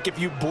you think if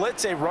you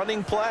blitz a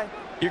running play,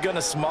 you're going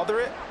to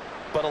smother it.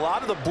 But a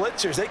lot of the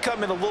blitzers, they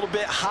come in a little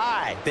bit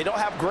high. They don't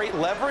have great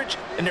leverage,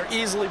 and they're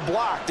easily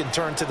blocked and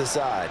turned to the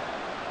side.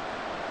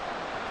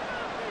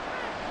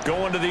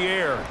 Going to the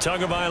air,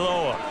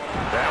 Tagovailoa.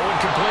 That one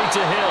complete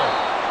to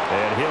Hill.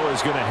 And Hill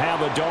is going to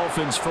have a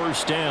Dolphins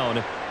first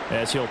down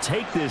as he'll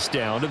take this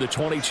down to the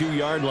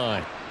 22-yard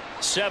line.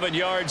 7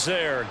 yards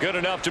there, good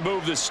enough to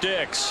move the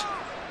sticks.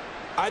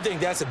 I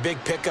think that's a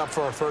big pickup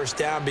for a first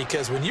down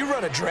because when you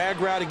run a drag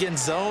route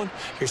against zone,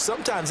 you're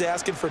sometimes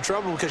asking for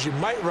trouble because you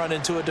might run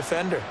into a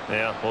defender.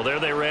 Yeah, well, there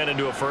they ran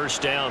into a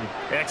first down,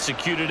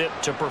 executed it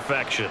to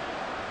perfection.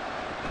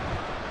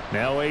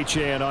 Now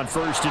Achane on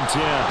 1st and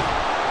 10.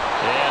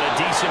 And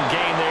a decent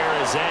gain there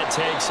as that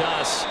takes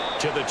us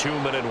to the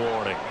 2-minute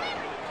warning.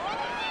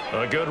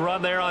 A good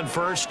run there on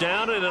first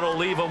down, and it'll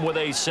leave them with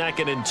a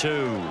 2nd and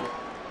 2.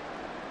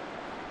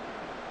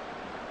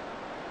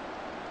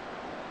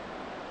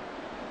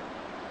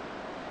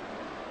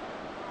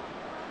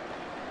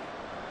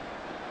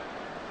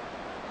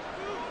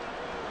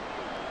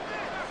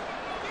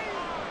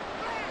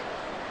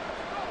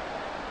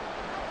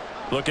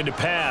 Looking to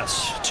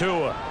pass.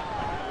 Tua.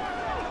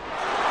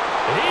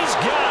 He's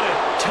got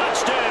it.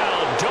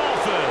 Touchdown,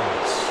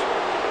 Dolphins.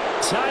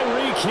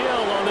 Tyreek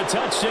Hill on the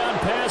touchdown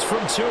pass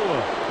from Tua.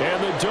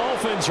 And the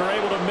Dolphins are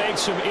able to make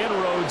some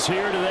inroads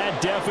here to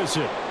that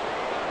deficit.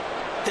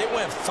 They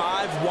went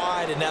 5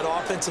 wide in that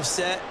offensive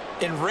set.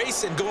 And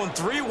racing, going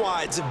 3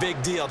 wide's a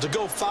big deal. To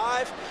go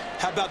 5,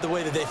 how about the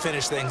way that they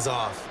finish things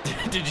off?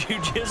 Did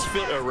you just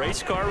fit a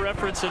race car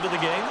reference into the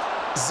game?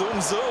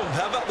 Zoom, zoom.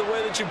 How about the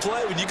way that you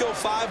play? When you go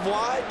 5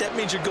 wide, that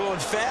means you're going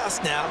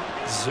fast now.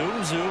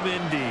 Zoom, zoom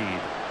indeed.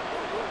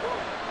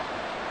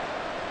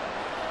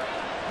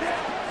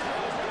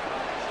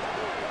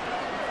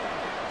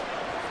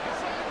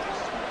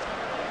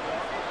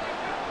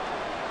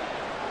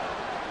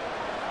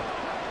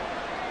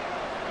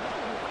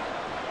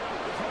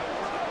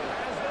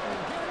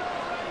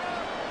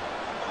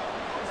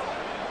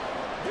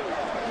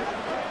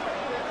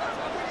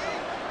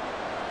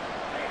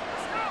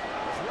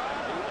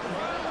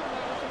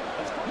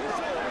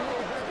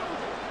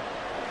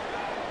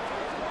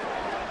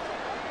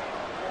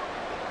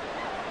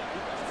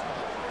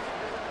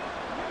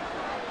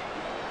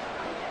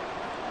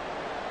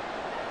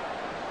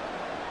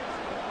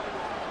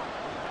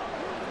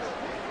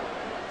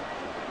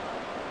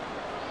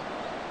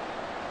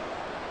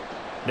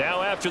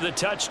 Now after the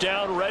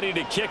touchdown, ready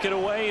to kick it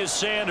away is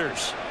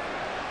Sanders.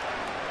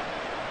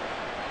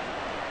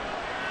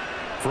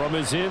 From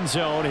his end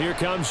zone, here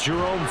comes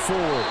Jerome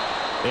Ford.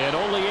 And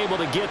only able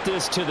to get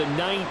this to the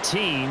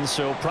 19,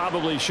 so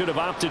probably should have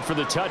opted for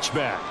the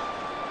touchback.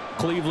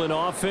 Cleveland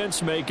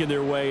offense making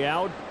their way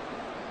out.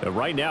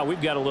 Right now,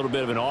 we've got a little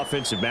bit of an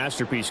offensive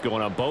masterpiece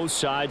going on both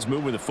sides,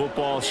 moving the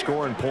football,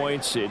 scoring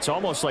points. It's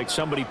almost like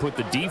somebody put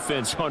the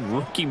defense on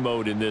rookie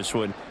mode in this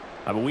one.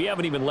 I mean, we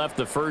haven't even left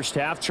the first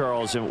half,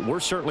 Charles, and we're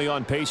certainly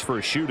on pace for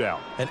a shootout.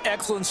 An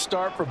excellent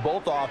start for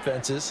both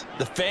offenses.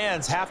 The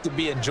fans have to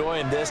be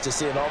enjoying this to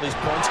seeing all these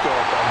points go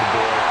up on the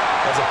board.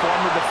 As a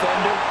former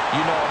defender,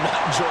 you know I'm not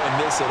enjoying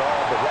this at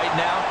all. But right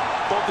now,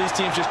 both these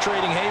teams just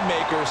trading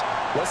haymakers.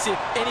 Let's see if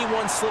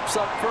anyone slips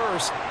up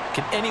first.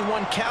 Can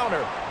anyone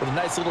counter with a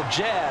nice little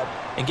jab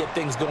and get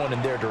things going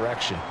in their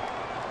direction?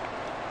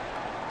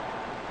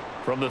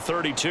 From the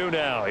 32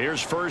 now,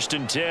 here's 1st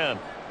and 10.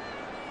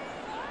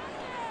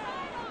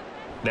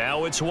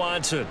 Now it's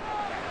Watson.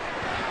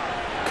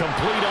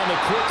 Complete on the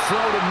quick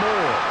throw to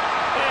Moore.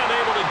 And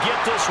able to get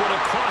this one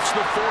across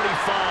the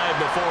 45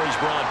 before he's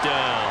brought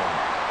down.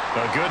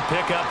 A good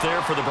pickup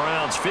there for the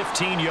Browns,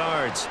 15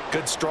 yards.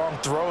 Good strong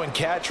throw and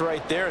catch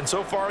right there. And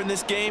so far in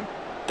this game,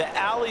 the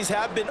alleys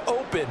have been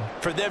open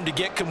for them to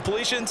get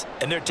completions,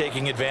 and they're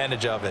taking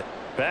advantage of it.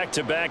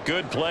 Back-to-back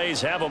good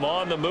plays have them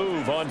on the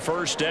move on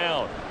 1st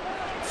down.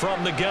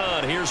 From the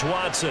gun, here's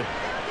Watson.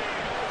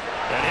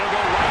 And he'll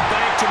go right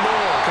back to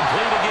Moore.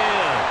 Complete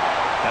again.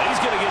 And he's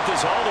going to get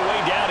this all the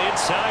way down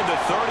inside the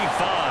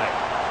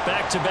 35.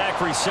 Back-to-back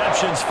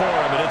receptions for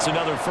him, and it's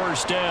another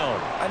 1st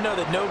down. I know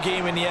that no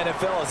game in the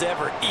NFL is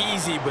ever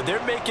easy, but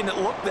they're making it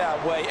look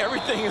that way.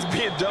 Everything is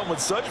being done with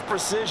such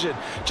precision.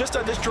 Just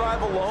on this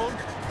drive alone,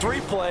 3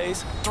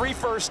 plays, 3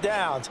 first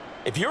downs.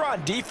 If you're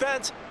on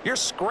defense, you're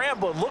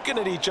scrambling, looking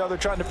at each other,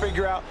 trying to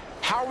figure out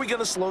how are we going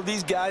to slow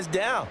these guys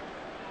down.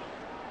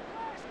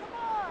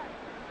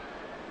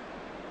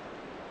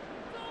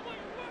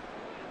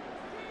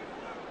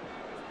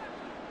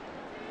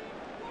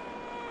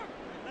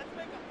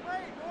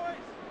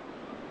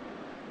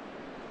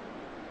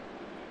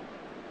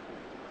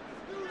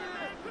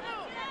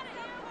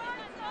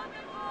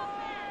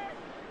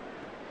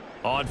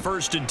 On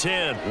 1st and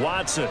 10,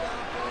 Watson.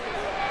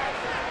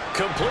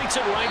 Completes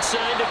it right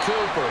side to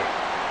Cooper.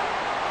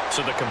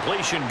 So the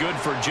completion good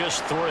for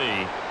just 3.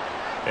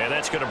 And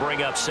that's going to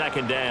bring up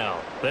 2nd down.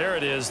 There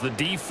it is, the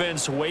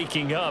defense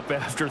waking up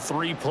after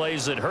 3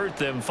 plays that hurt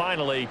them.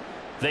 Finally,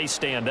 they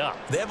stand up.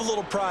 They have a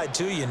little pride,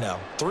 too, you know.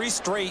 3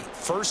 straight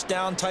first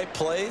down type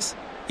plays.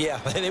 Yeah,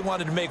 they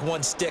wanted to make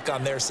one stick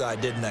on their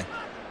side, didn't they?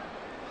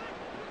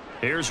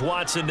 Here's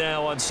Watson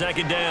now on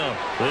 2nd down.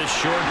 This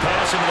short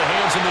pass into the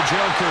hands of the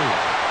Joker.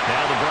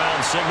 Now the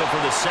Browns signal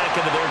for the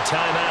 2nd of their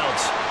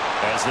timeouts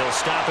as they'll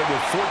stop it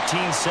with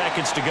 14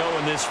 seconds to go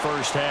in this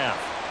first half.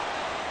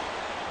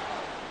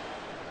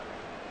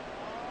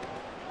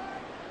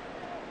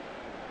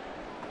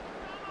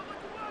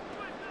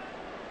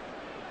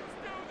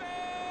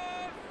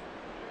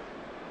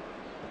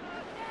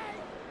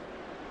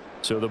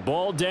 So the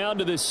ball down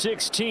to the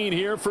 16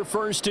 here for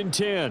 1st and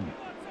 10.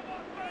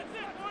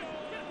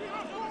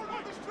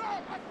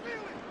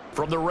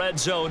 From the red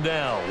zone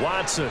now,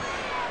 Watson.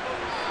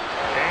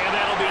 And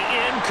that'll be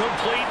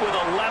incomplete with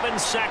 11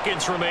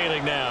 seconds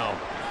remaining now.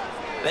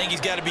 I think he's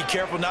got to be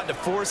careful not to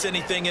force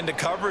anything into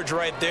coverage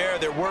right there.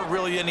 There weren't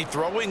really any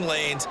throwing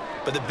lanes,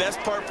 but the best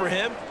part for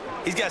him,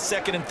 he's got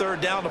 2nd and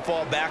 3rd down to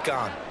fall back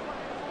on.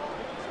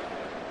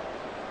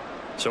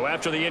 So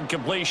after the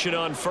incompletion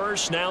on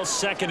 1st, now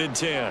 2nd and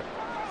 10.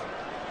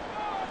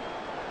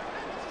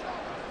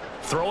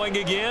 Throwing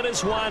again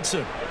is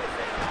Watson.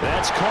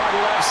 That's caught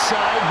left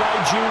side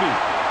by Jeudy.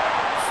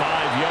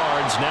 5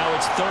 yards. Now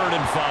it's 3rd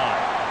and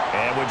 5.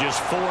 And with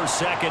just 4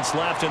 seconds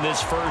left in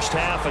this first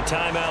half, a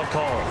timeout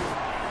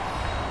call.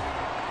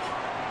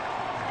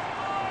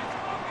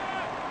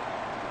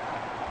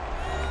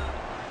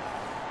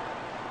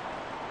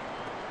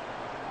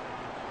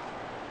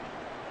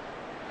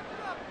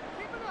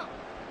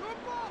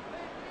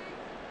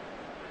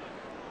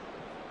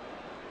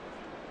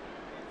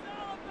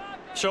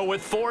 So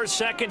with 4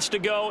 seconds to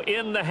go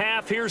in the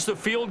half, here's the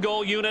field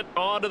goal unit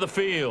onto the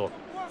field.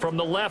 From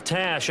the left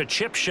hash, a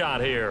chip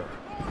shot here.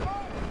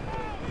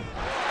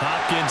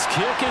 Hopkins'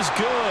 kick is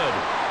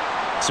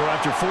good. So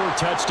after 4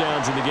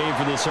 touchdowns in the game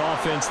for this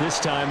offense, this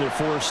time they're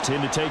forced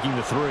into taking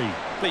the 3.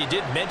 But you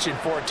did mention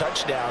 4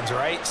 touchdowns,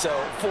 right? So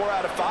 4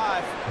 out of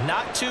 5,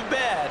 not too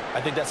bad.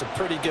 I think that's a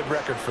pretty good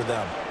record for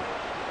them.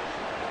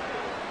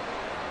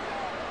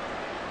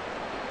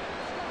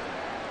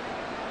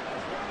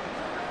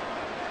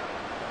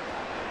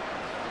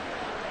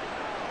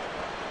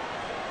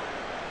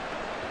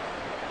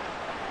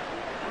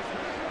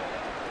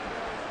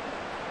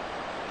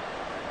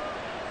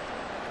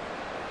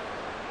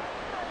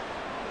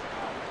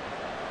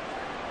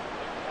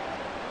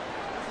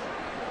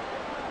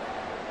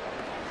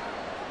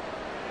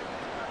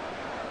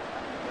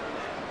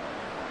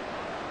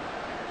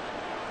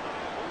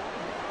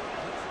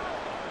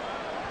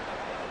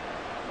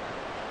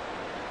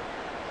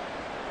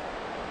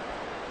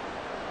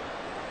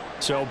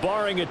 So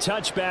barring a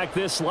touchback,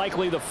 this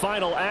likely the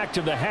final act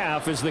of the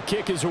half as the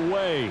kick is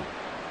away.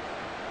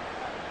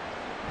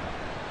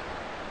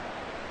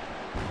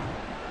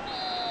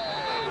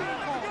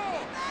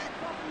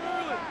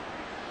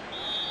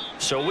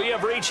 So we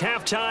have reached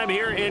halftime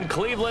here in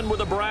Cleveland with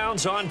the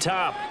Browns on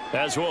top.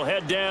 As we'll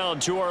head down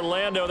to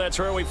Orlando, that's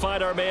where we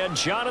find our man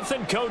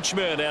Jonathan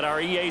Coachman at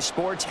our EA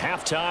Sports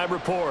Halftime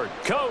Report.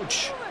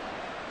 Coach.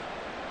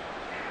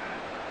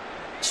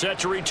 Set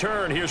to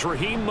return. Here's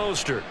Raheem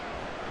Mostert.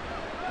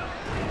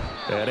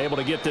 And able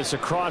to get this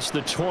across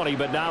the 20,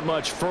 but not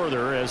much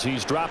further as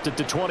he's dropped it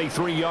to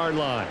 23-yard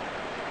line.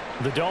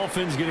 The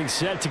Dolphins getting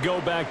set to go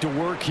back to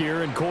work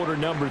here in quarter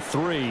number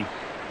 3.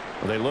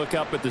 They look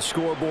up at the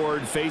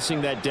scoreboard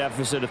facing that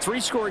deficit. A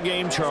 3-score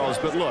game, Charles,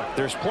 but look,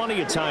 there's plenty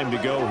of time to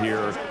go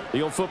here.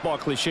 The old football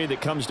cliche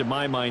that comes to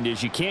my mind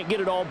is you can't get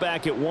it all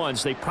back at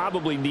once. They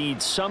probably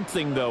need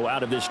something, though,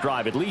 out of this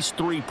drive, at least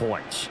 3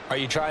 points. Are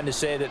you trying to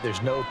say that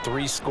there's no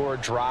 3-score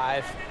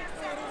drive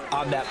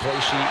on that play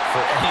sheet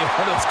for any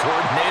one of those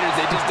coordinators?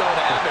 They just don't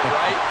have it,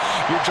 right?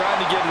 You're trying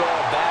to get it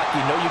all back.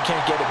 You know you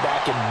can't get it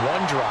back in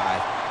one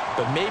drive,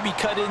 but maybe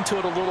cut into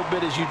it a little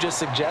bit as you just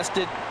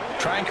suggested.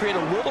 Try and create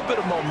a little bit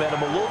of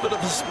momentum, a little bit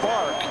of a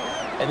spark,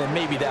 and then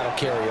maybe that'll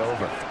carry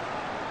over.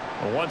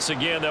 Well, once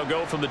again, they'll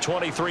go from the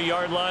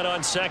 23-yard line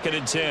on 2nd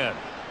and 10.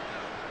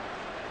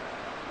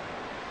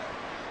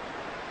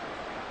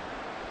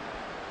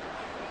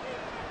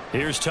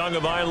 Here's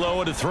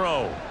Tagovailoa to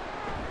throw.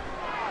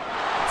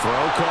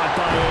 Throw caught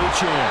by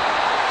Achane.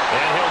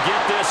 And he'll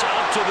get this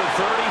up to the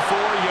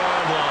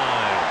 34-yard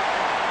line.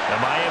 The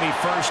Miami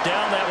first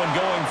down, that one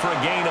going for a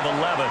gain of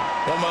 11.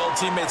 One of my old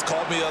teammates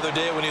called me the other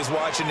day when he was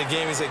watching the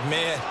game. He's like,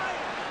 man,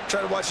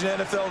 trying to watch an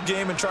NFL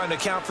game and trying to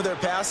account for their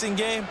passing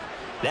game,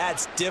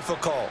 that's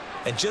difficult.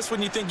 And just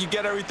when you think you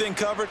get everything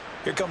covered,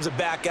 here comes a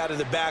back out of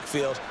the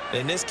backfield. And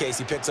in this case,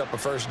 he picks up a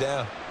first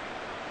down.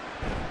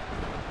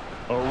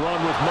 A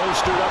run with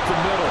Mostert up the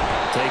middle.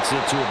 Takes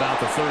it to about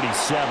the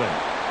 37.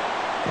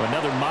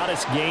 Another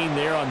modest gain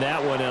there on that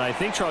one, and I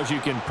think, Charles, you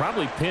can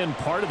probably pin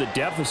part of the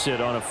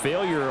deficit on a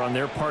failure on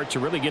their part to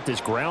really get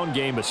this ground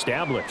game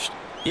established.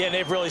 Yeah, and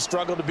they've really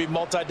struggled to be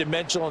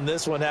multidimensional in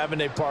this one, haven't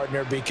they,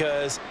 partner?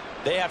 Because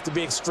they have to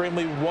be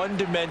extremely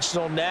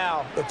one-dimensional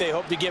now if they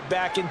hope to get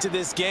back into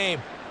this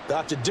game. They'll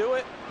have to do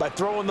it by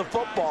throwing the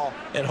football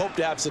and hope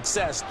to have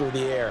success through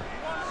the air.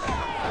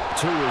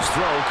 To his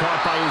throw,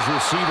 caught by his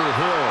receiver,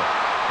 Hill.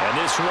 And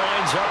this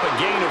winds up a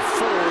gain of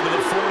 4 to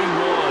the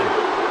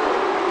 41.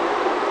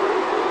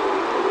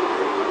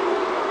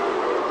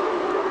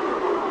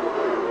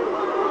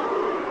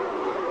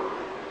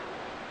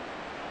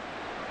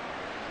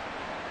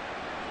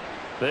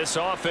 This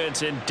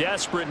offense in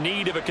desperate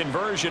need of a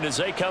conversion as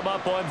they come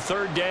up on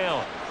 3rd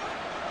down.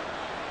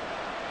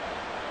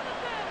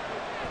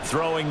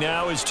 Throwing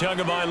now is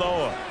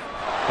Tagovailoa.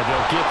 And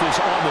they'll get this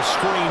on the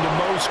screen to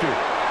Mostert.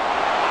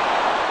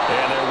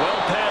 And they're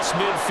well past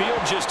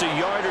midfield, just a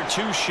yard or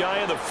 2 shy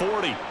of the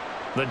 40.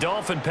 The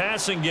Dolphin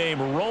passing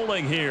game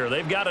rolling here.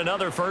 They've got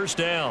another 1st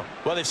down.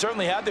 Well, they've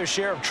certainly had their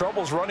share of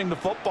troubles running the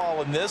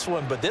football in this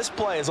one, but this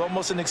play is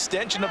almost an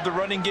extension of the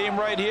running game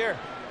right here.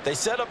 They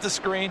set up the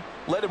screen,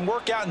 let him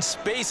work out in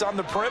space on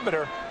the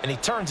perimeter, and he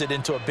turns it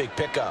into a big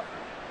pickup.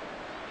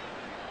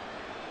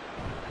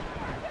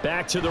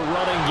 Back to the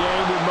running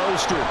game with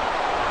Mostert.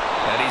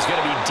 And he's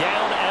going to be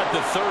down at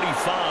the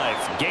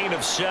 35. Gain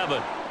of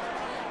 7.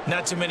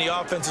 Not too many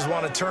offenses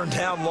want to turn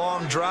down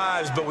long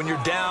drives, but when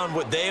you're down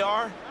what they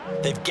are,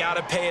 they've got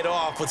to pay it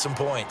off with some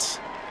points.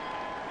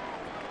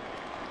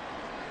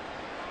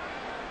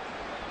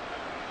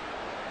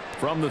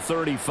 From the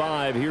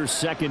 35, here's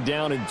 2nd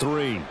down and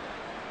 3.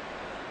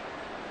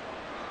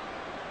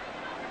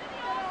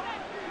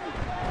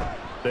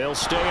 They'll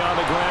stay on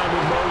the ground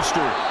with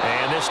Mostert.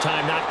 And this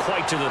time not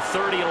quite to the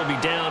 30. It'll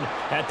be down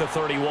at the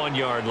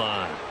 31-yard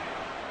line.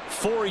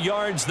 4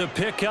 yards the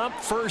pickup,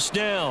 1st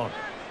down.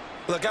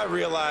 Look, I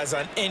realize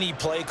on any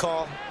play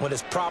call, when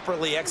it's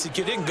properly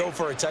executed, it can go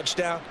for a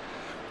touchdown.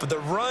 But the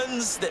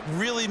runs that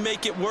really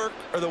make it work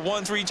are the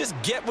ones where you just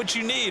get what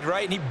you need,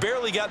 right? And he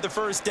barely got the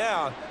 1st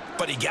down,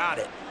 but he got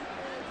it.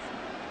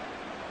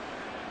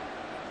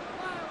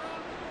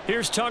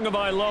 Here's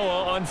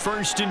Tagovailoa on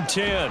 1st and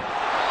 10.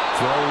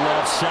 Throw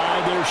left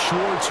side, there's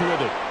Schwartz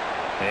with it.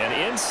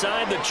 And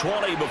inside the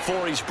 20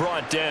 before he's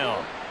brought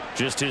down.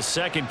 Just his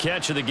 2nd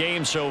catch of the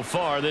game so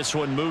far. This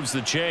one moves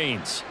the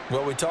chains.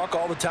 Well, we talk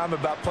all the time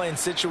about playing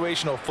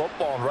situational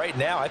football, and right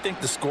now I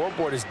think the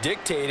scoreboard is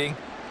dictating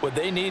what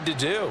they need to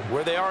do.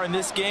 Where they are in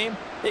this game,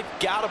 they've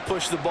got to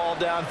push the ball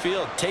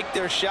downfield, take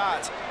their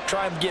shots,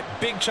 try and get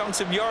big chunks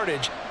of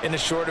yardage in a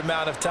short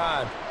amount of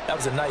time. That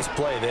was a nice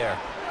play there.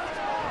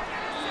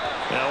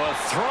 Now a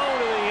throw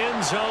to the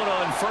end zone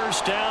on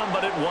 1st down,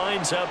 but it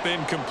winds up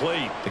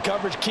incomplete. The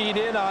coverage keyed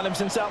in on him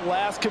since that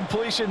last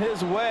completion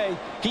his way.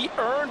 He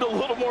earned a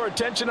little more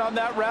attention on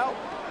that route,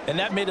 and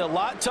that made it a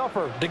lot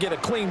tougher to get a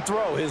clean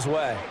throw his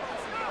way.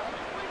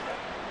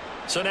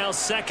 So now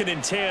 2nd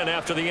and 10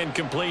 after the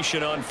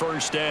incompletion on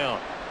 1st down.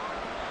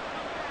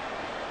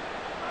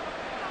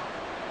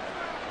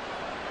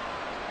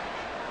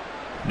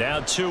 Now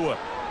Tua.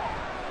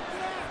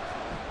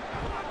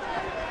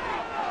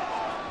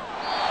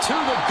 To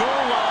the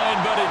goal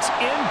line, but it's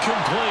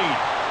incomplete.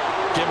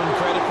 Give them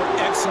credit for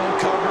excellent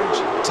coverage,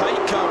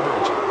 tight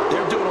coverage.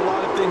 They're doing a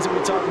lot of things that we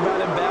talk about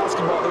in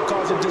basketball. They're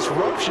causing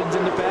disruptions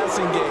in the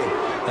passing game.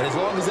 And as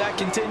long as that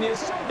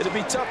continues, it'll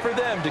be tough for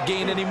them to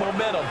gain any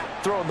momentum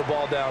throwing the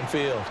ball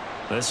downfield.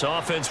 This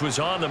offense was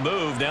on the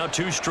move. Now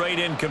 2 straight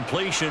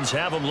incompletions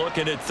have them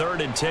looking at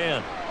 3rd and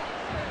 10.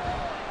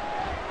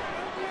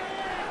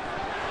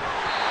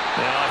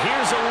 Now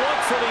here's a look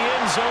for the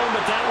end zone,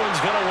 but that one's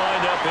going to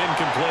wind up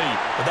incomplete.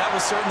 But that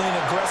was certainly an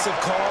aggressive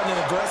call and an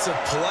aggressive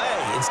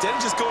play. Instead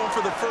of just going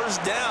for the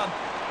 1st down,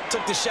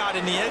 took the shot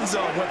in the end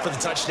zone, went for the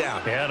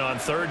touchdown. And on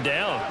 3rd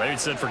down, they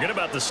said, forget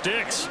about the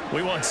sticks.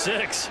 We want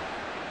 6.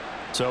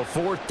 So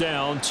 4th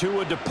down,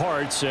 Tua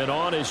departs, and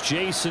on is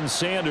Jason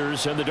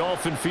Sanders and the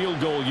Dolphin field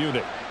goal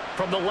unit.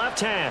 From the left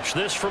hash,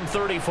 this from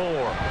 34.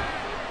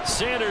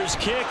 Sanders'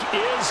 kick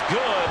is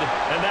good,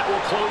 and that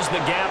will close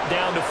the gap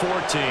down to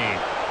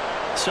 14.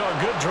 So a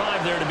good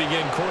drive there to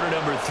begin quarter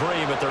number 3,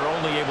 but they're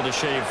only able to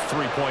shave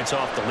 3 points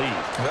off the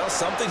lead. Well,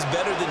 something's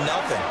better than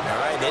nothing, all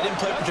right? They didn't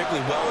play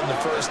particularly well in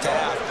the 1st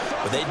half,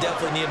 but they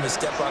definitely need them to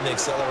step on the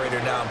accelerator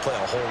now and play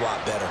a whole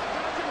lot better.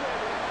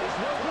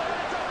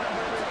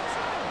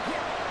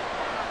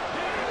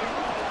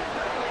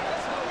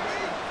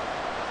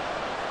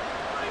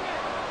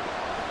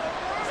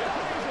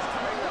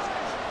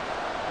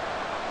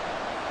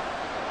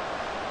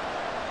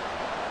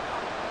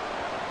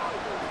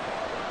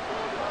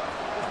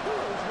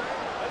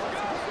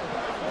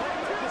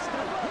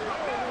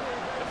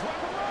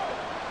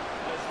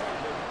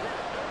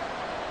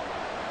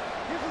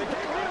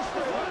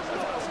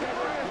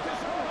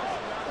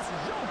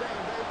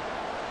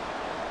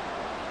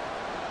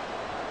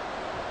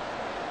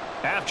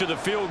 After the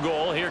field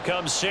goal, here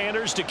comes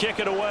Sanders to kick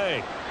it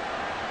away.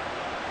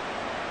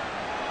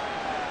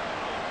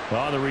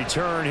 On the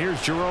return,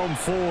 here's Jerome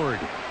Ford.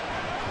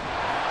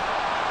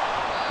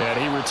 And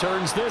he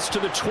returns this to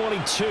the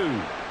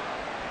 22.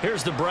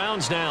 Here's the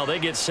Browns now. They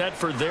get set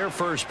for their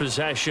first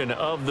possession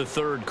of the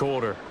 3rd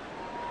quarter.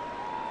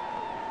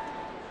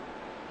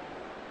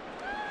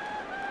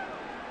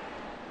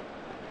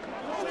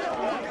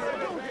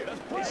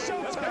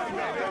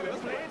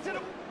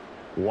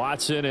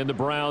 Watson and the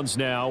Browns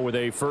now with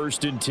a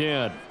 1st and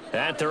 10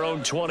 at their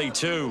own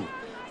 22.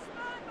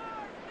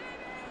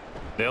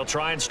 They'll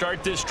try and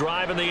start this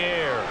drive in the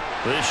air.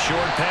 This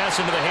short pass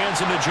into the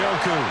hands of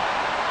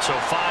Jeudy. So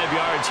 5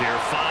 yards here,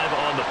 5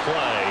 on the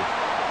play.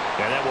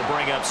 And that will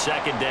bring up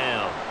 2nd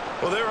down.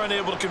 Well, they're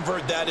unable to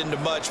convert that into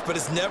much, but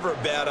it's never a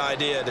bad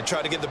idea to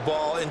try to get the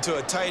ball into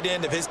a tight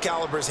end of his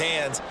caliber's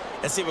hands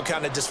and see what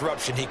kind of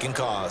disruption he can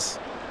cause.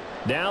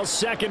 Now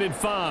 2nd and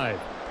 5.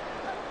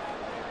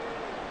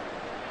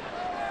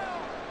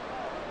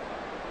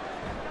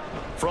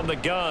 From the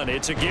gun,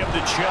 it's a give to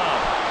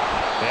Chubb.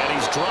 And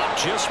he's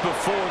dropped just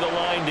before the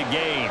line to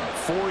gain.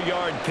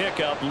 4-yard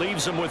pickup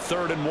leaves him with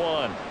 3rd and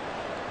 1.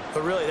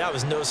 But really, that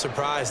was no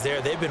surprise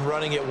there. They've been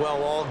running it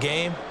well all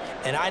game.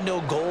 And I know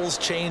goals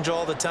change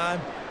all the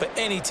time, but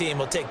any team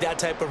will take that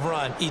type of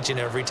run each and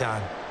every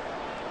time.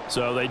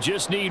 So they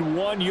just need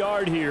 1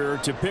 yard here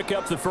to pick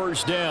up the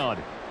 1st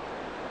down.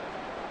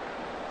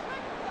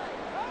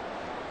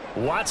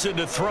 Watson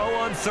to throw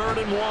on 3rd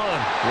and 1.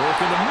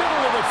 Work in the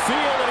middle of the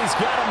field, and he's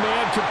got a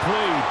man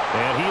complete.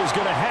 And he is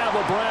going to have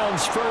a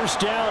Browns 1st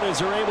down as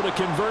they're able to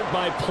convert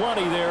by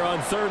plenty there on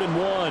 3rd and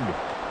 1.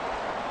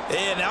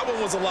 And that one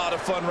was a lot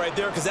of fun right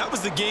there because that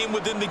was the game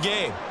within the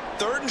game.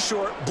 3rd and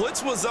short,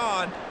 blitz was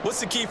on. What's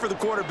the key for the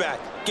quarterback?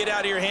 Get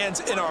out of your hands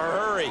in a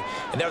hurry.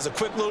 And that was a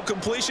quick little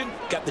completion.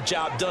 Got the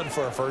job done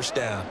for a 1st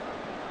down.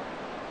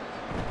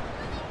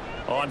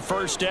 On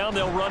 1st down,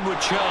 they'll run with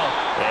Chubb.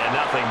 And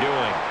nothing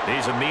doing.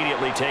 He's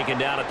immediately taken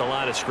down at the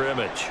line of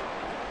scrimmage.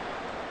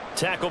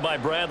 Tackled by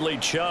Bradley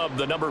Chubb,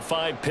 the number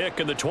 5 pick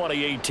in the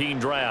 2018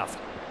 draft.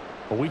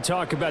 Well, we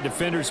talk about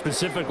defenders,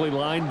 specifically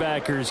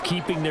linebackers,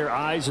 keeping their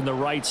eyes in the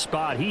right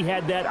spot. He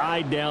had that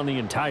eye down the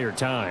entire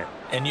time.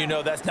 And you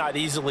know that's not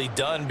easily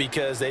done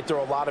because they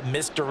throw a lot of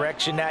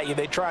misdirection at you.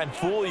 They try and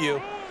fool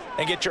you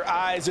and get your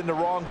eyes in the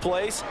wrong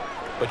place.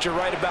 But you're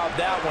right about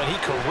that one. He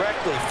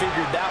correctly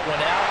figured that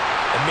one out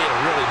and made a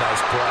really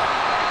nice play.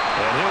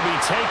 And he'll be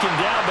taken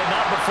down, but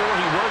not before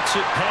he works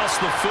it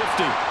past the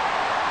 50.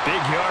 Big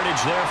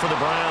yardage there for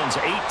the Browns,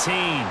 18.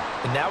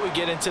 And now we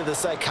get into the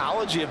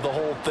psychology of the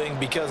whole thing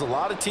because a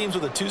lot of teams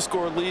with a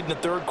 2-score lead in the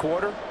 3rd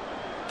quarter,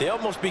 they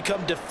almost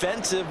become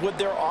defensive with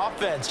their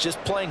offense,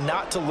 just playing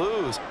not to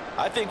lose.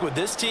 I think with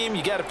this team,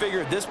 you got to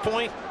figure at this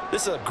point,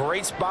 this is a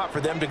great spot for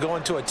them to go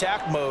into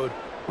attack mode,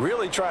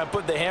 really try and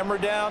put the hammer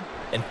down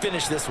and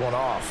finish this one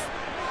off.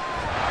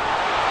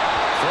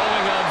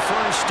 Throwing on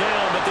 1st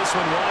down, but this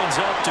one winds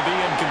up to be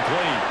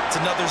incomplete. It's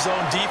another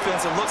zone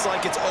defense. It looks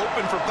like it's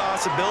open for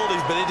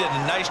possibilities, but they did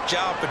a nice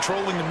job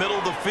patrolling the middle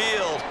of the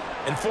field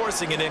and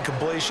forcing an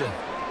incompletion.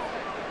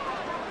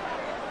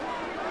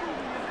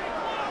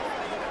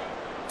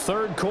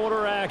 3rd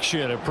quarter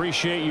action.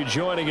 Appreciate you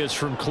joining us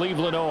from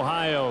Cleveland,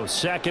 Ohio.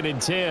 2nd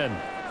and 10.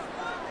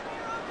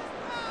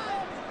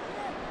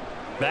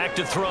 Back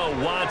to throw,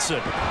 Watson.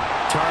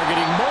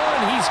 Targeting Moore,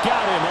 and he's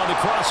got him on the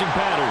crossing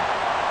pattern.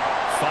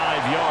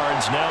 5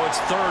 yards, now it's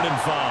 3rd and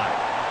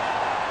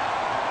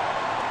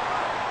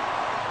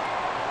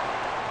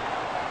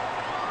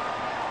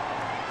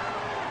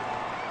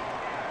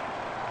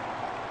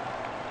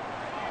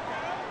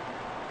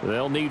 5.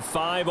 They'll need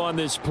 5 on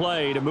this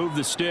play to move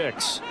the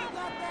sticks.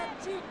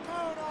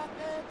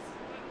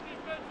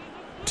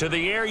 To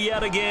the air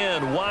yet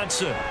again,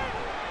 Watson. He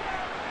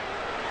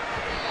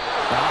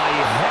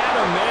had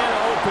a man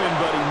open,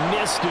 but he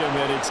missed him,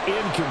 and it's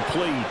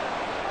incomplete.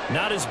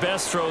 Not his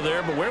best throw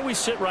there, but where we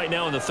sit right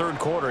now in the 3rd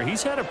quarter,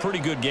 he's had a pretty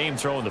good game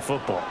throwing the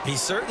football. He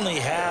certainly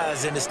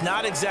has, and it's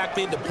not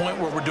exactly at the point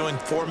where we're doing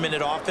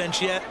 4-minute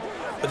offense yet,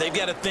 but they've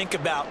got to think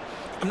about,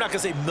 I'm not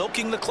going to say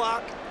milking the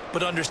clock,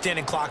 but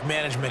understanding clock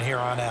management here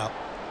on out.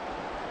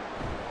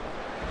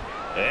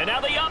 And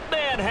now the up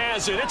man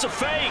has it. It's a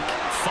fake.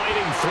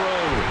 Fighting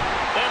through.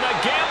 And the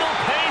gamble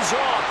pays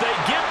off. They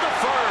get the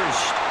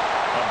 1st.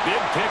 A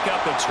big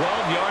pickup at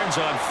 12 yards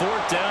on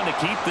 4th down to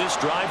keep this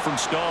drive from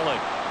stalling.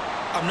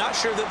 I'm not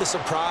sure that the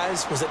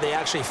surprise was that they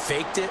actually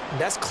faked it.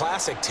 That's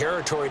classic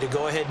territory to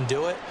go ahead and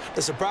do it.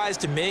 The surprise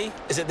to me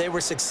is that they were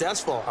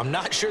successful. I'm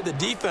not sure the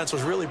defense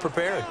was really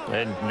prepared.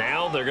 And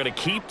now they're going to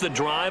keep the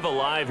drive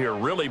alive here.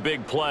 Really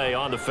big play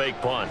on the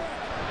fake punt.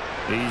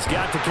 He's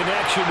got the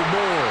connection to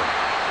Moore.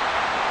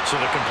 So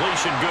the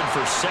completion good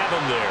for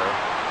 7 there.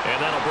 And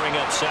that'll bring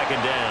up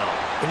 2nd down.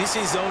 When you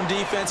see zone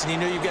defense and you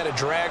know you've got a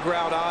drag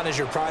route on as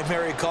your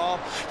primary call,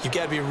 you've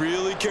got to be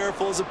really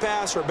careful as a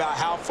passer about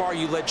how far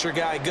you let your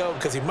guy go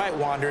because he might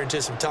wander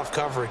into some tough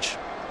coverage.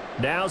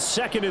 Now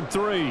 2nd and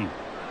 3.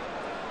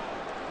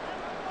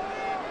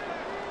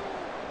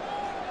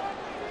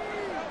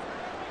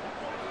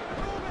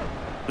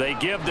 They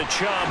give to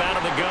Chubb out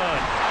of the gun.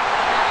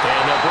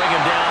 And they'll bring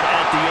him down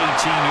at the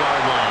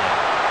 18-yard line.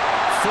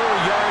 4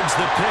 yards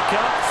the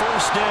pickup,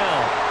 1st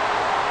down.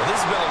 Well,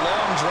 this has been a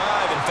long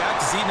drive. In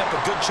fact, it's eaten up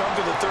a good chunk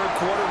of the 3rd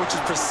quarter, which is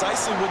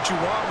precisely what you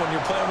want when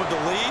you're playing with the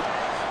lead.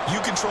 You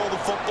control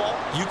the football,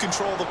 you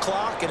control the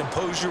clock, and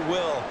impose your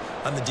will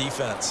on the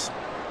defense.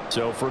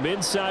 So from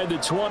inside the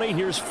 20,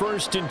 here's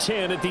 1st and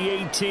 10 at the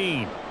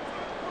 18.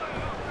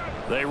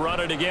 They run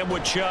it again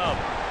with Chubb.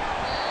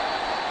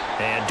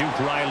 And Duke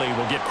Riley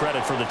will get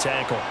credit for the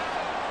tackle.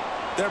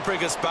 They're in a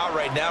pretty good spot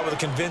right now with a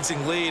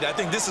convincing lead. I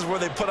think this is where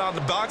they put on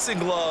the boxing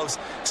gloves,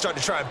 start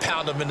to try and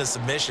pound them into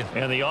submission.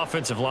 And the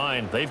offensive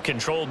line, they've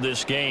controlled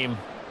this game.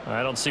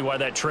 I don't see why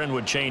that trend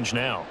would change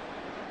now.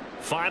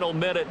 Final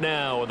minute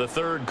now of the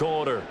third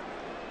quarter.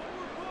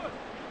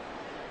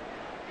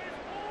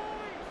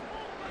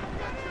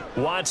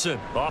 Watson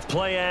off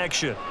play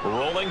action,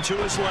 rolling to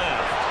his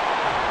left.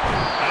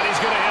 And he's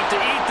going to have to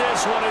eat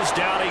this one as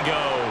down he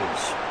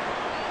goes.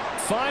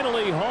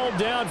 Finally hauled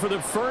down for the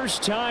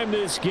first time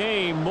this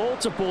game.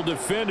 Multiple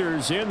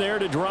defenders in there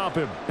to drop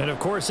him. And, of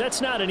course,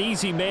 that's not an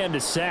easy man to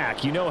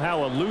sack. You know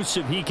how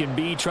elusive he can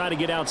be trying to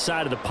get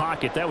outside of the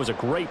pocket. That was a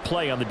great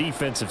play on the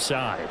defensive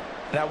side.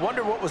 And I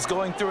wonder what was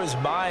going through his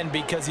mind,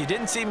 because he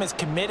didn't seem as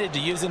committed to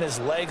using his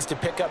legs to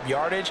pick up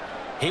yardage.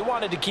 He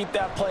wanted to keep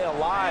that play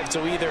alive,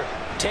 so either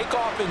take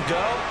off and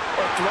go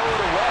or throw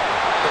it away.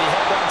 But he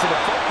held on to the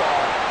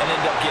football and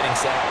ended up getting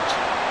sacked.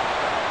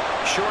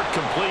 Short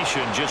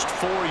completion, just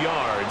 4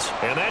 yards,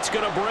 and that's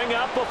going to bring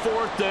up a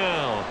fourth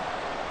down.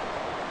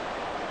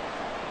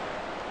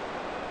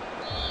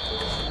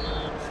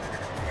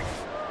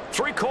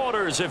 Three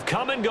quarters have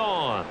come and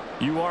gone.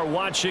 You are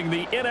watching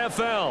the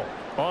NFL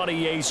on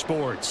EA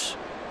Sports.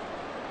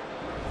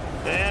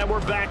 And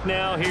we're back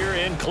now here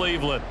in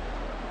Cleveland.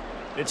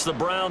 It's the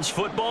Browns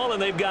football,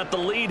 and they've got the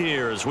lead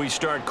here as we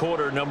start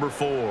quarter number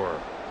 4.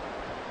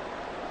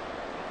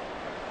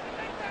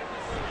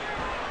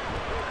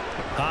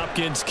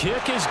 Hopkins'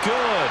 kick is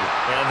good,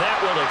 and that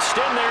will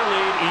extend their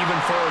lead even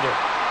further.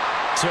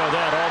 So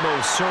that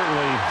almost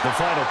certainly the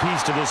final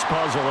piece to this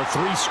puzzle, a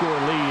 3-score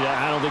lead.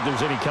 I don't think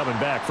there's any coming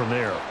back from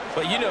there.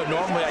 But, you know,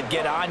 normally I'd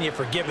get on you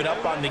for giving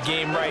up on the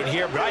game right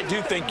here, but I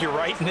do think you're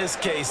right in this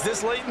case.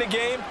 This late in the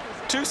game,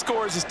 2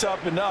 scores is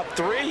tough enough.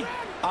 3,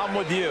 I'm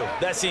with you.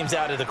 That seems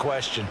out of the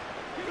question.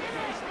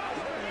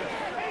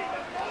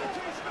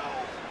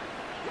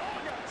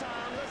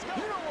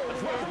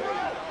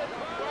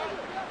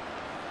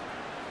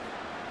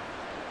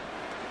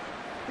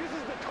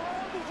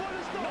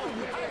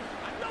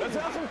 Let's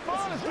have some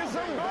fun. Let's get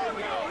something going. Here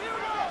we go.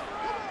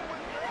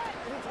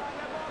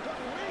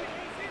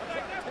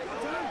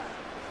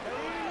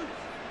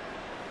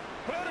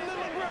 Play it a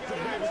little aggressive,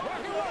 baby.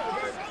 Work it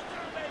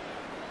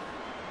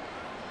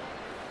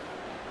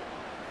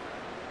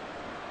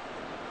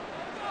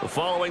out.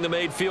 Following the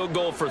made field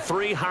goal for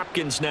 3,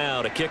 Hopkins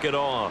now to kick it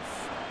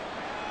off.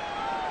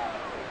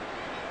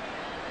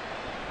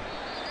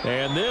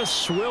 And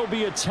this will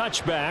be a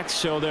touchback,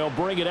 so they'll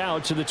bring it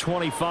out to the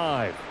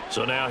 25.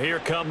 So now here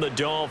come the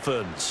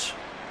Dolphins.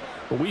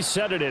 Well, we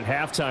said it at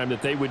halftime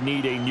that they would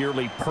need a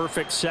nearly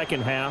perfect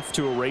second half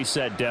to erase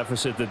that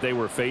deficit that they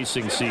were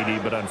facing, CD.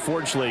 But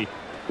unfortunately,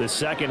 the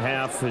second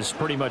half has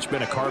pretty much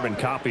been a carbon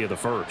copy of the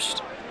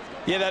first.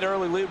 Yeah, that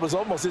early lead was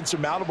almost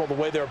insurmountable the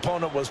way their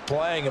opponent was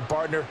playing. And,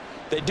 partner,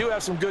 they do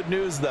have some good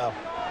news, though.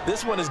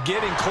 This one is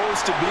getting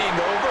close to being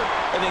over,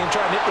 and they can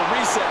try and hit the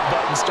reset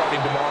button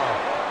starting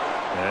tomorrow.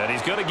 And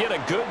he's going to get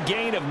a good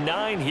gain of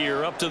 9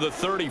 here up to the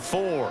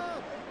 34.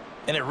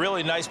 And a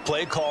really nice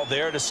play call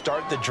there to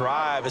start the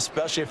drive,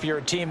 especially if you're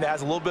a team that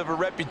has a little bit of a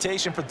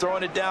reputation for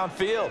throwing it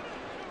downfield.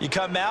 You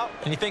come out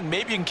and you think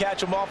maybe you can catch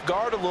them off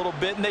guard a little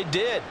bit, and they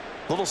did.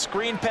 Little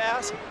screen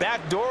pass,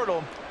 backdoored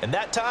them, and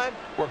that time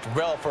worked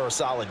well for a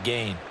solid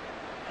gain.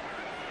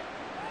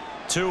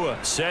 Tua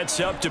sets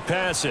up to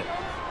pass it.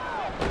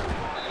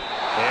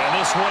 And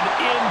this one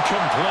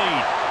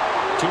incomplete.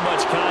 Too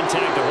much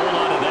contact to hold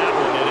on to that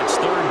one, and it's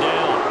 3rd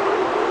down.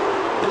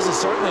 This is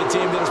certainly a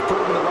team that has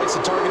proven it likes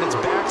to target its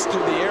backs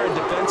through the air, and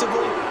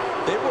defensively,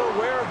 they were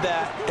aware of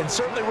that and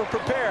certainly were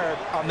prepared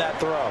on that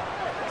throw.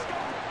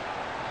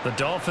 The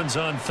Dolphins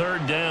on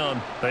 3rd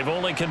down. They've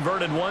only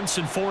converted once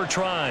in 4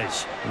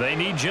 tries. They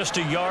need just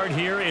a yard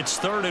here. It's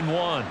 3rd and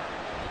 1.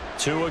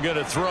 Tua going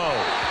to throw.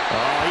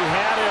 Oh, he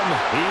had him.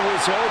 He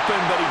was open,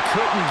 but he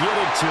couldn't get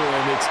it to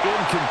him. It's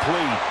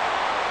incomplete.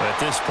 At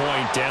this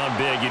point, down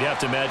big, you'd have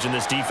to imagine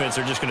this defense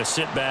are just going to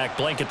sit back,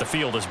 blanket the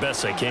field as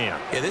best they can.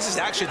 Yeah, this is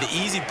actually the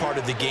easy part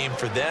of the game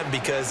for them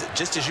because,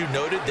 just as you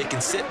noted, they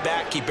can sit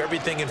back, keep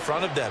everything in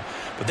front of them.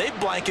 But they've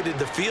blanketed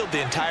the field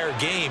the entire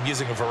game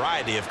using a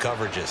variety of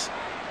coverages.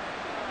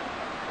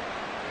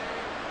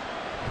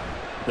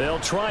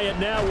 They'll try it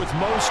now with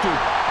Mostert.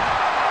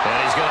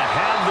 And he's going to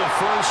have the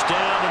first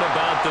down at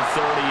about the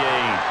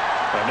 38.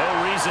 But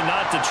no reason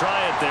not to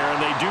try it there,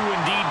 and they do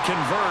indeed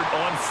convert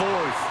on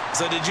 4th.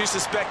 So did you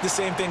suspect the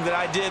same thing that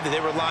I did, that they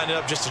were lining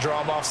up just to draw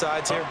them off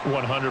sides here?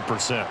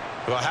 100%.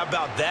 Well, how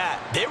about that?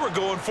 They were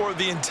going for it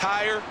the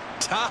entire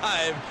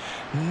time.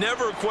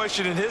 Never a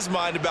question in his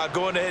mind about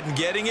going ahead and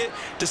getting it,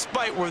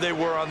 despite where they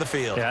were on the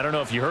field. Yeah, I don't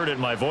know if you heard it in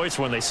my voice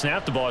when they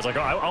snapped the ball. I was like,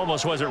 oh, I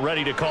almost wasn't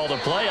ready to call the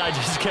play. I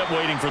just kept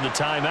waiting for the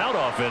timeout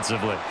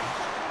offensively.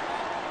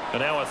 And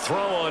now a throw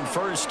on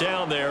 1st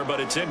down there, but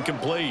it's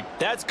incomplete.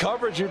 That's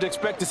coverage you'd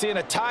expect to see in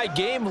a tie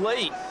game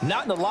late.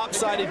 Not in a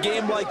lopsided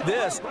game like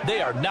this.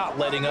 They are not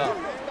letting up.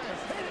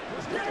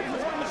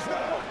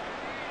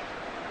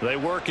 They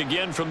work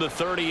again from the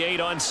 38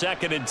 on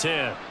 2nd and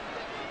 10.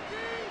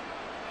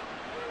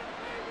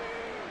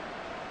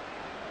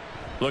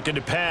 Looking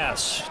to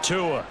pass.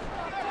 Tua.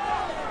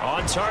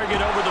 On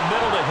target over the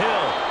middle to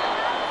Hill.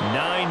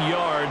 9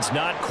 yards,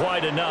 not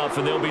quite enough,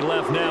 and they'll be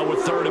left now with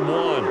 3rd and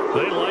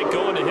 1. They like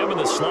going to him in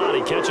the slot.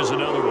 He catches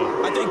another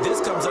one. I think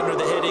this comes under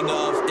the heading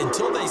of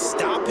until they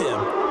stop him,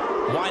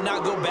 why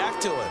not go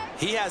back to him?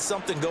 He has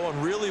something going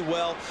really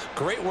well.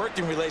 Great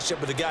working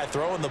relationship with the guy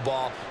throwing the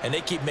ball, and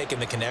they keep making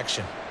the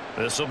connection.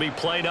 This will be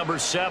play number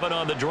 7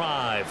 on the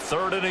drive.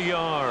 3rd and a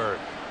yard.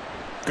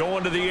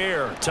 Going to the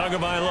air.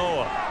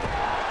 Tagovailoa.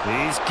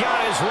 These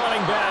guys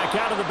running back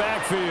out of the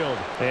backfield.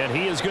 And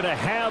he is going to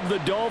have the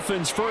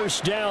Dolphins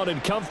first down,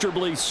 and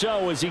comfortably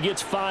so, as he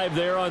gets 5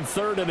 there on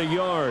 3rd and a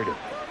yard.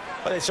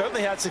 Well, they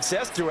certainly had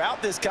success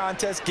throughout this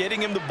contest,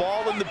 getting him the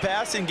ball in the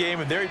passing game,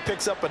 and there he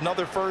picks up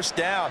another first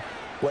down.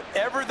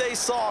 Whatever they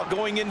saw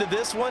going into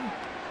this one,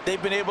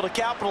 they've been able to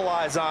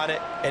capitalize on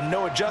it, and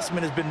no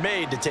adjustment has been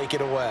made to take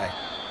it away.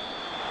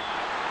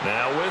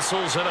 Now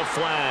whistles and a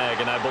flag,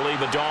 and I believe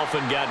the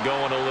Dolphin got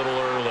going a little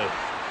early.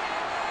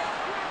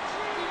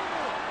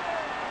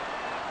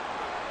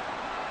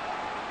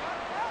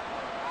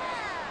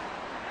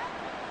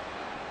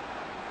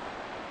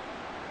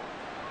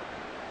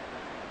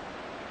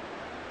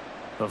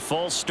 A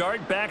false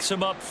start backs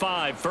him up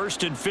 5,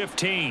 1st and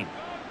 15.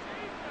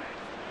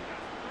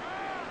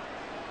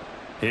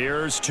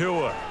 Here's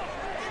Tua.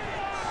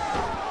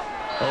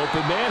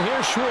 Open man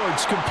here,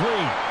 Schwartz,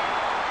 complete.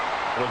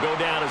 It'll go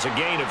down as a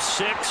gain of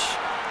 6,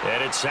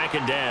 and it's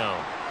 2nd down.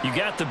 You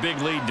got the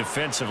big lead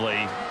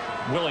defensively.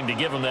 Willing to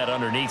give them that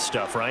underneath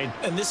stuff, right?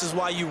 And this is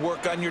why you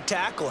work on your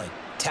tackling.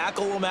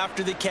 Tackle them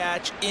after the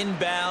catch,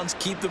 inbounds,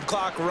 keep the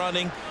clock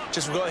running.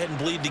 Just go ahead and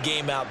bleed the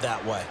game out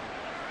that way.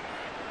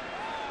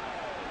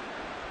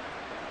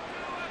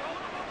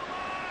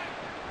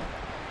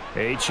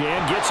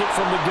 Achane gets it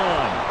from the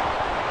gun.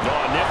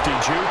 Oh, nifty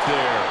juke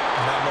there.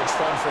 Not much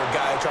fun for a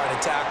guy trying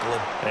to tackle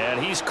him. And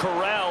he's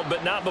corralled,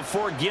 but not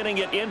before getting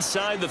it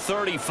inside the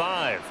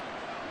 35.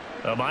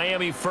 A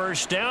Miami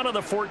first down on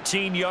the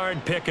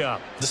 14-yard pickup.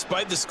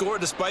 Despite the score,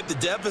 despite the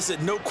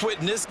deficit, no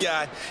quitting this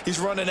guy. He's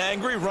running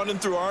angry, running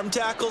through arm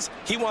tackles.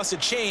 He wants to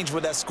change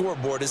what that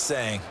scoreboard is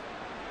saying.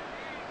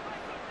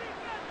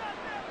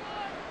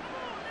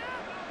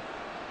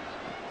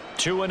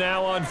 Tua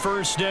now on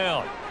first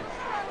down.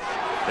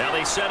 Now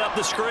they set up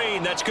the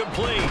screen. That's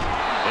complete.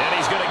 And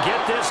he's going to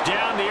get this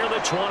down near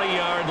the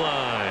 20-yard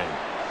line.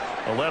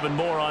 11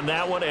 more on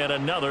that one, and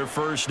another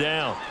first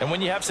down. And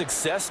when you have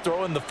success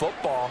throwing the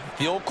football,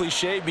 the old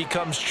cliche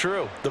becomes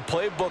true. The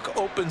playbook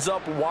opens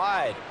up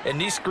wide, and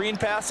these screen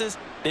passes,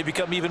 they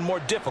become even more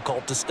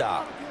difficult to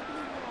stop.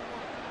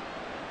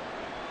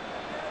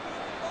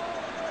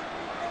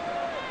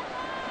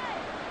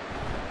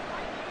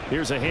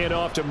 Here's a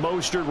handoff to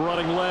Mostert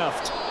running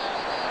left.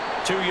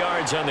 2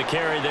 yards on the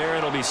carry there.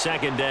 It'll be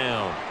 2nd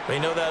down. You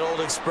know that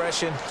old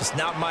expression, it's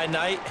not my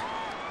night?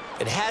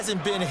 It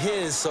hasn't been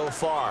his so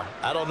far.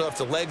 I don't know if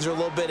the legs are a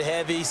little bit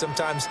heavy.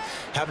 Sometimes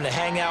having to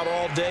hang out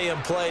all day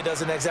and play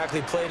doesn't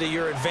exactly play to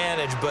your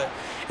advantage, but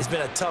it's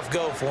been a tough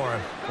go for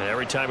him.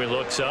 Every time he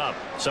looks up,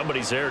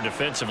 somebody's there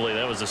defensively.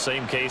 That was the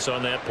same case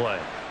on that play.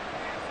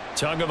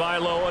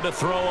 Tagovailoa to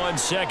throw on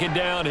 2nd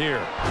down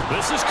here.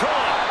 This is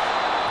caught.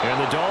 And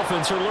the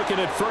Dolphins are looking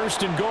at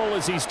 1st and goal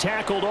as he's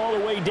tackled all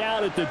the way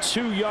down at the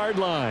 2-yard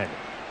line.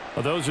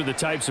 Well, those are the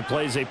types of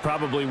plays they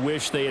probably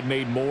wish they had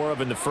made more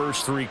of in the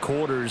first 3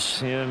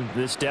 quarters. And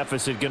this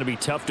deficit going to be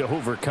tough to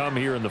overcome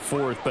here in the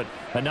 4th. But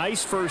a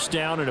nice first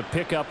down and a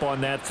pickup on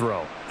that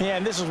throw. Yeah,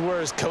 and this is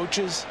where as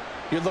coaches,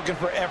 you're looking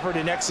for effort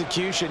and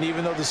execution.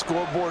 Even though the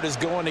scoreboard is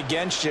going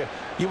against you,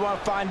 you want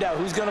to find out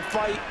who's going to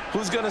fight,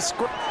 who's going to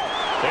score.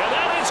 And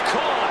that is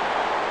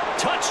caught.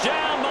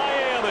 Touchdown,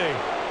 Miami.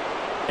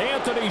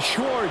 Anthony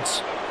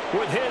Schwartz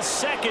with his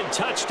 2nd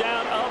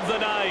touchdown of the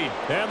night.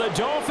 And the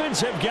Dolphins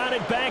have got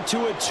it back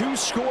to a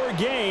 2-score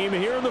game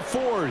here in the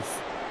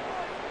 4th.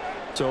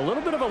 So a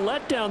little bit of a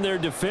letdown there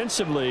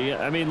defensively.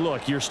 I mean,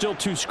 look, you're still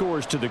 2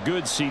 scores to the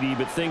good, CD,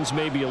 but things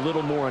may be a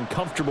little more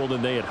uncomfortable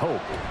than they had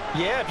hoped.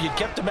 Yeah, if you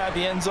kept them at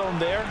the end zone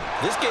there,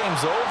 this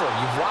game's over.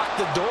 You've locked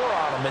the door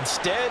on them.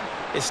 Instead,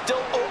 it's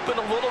still open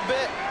a little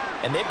bit,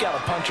 and they've got a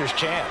puncher's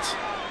chance.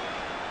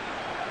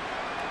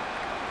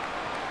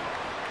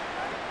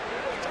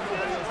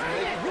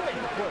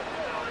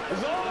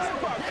 It's all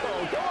about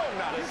code. Come on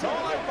now. It's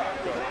all about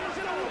code. Let's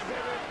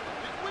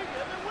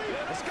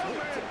go,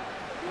 man.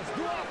 Let's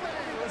do our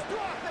thing. Let's do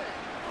our thing.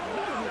 Let's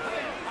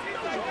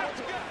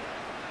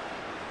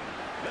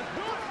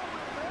do it.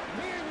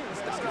 Me and you.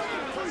 Let's go.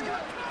 Let's go.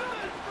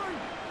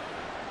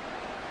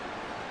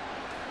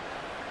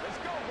 Let's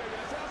go, baby.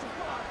 Let's have some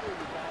fun.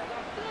 Let's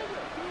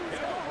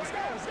go. Let's go.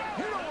 Let's go.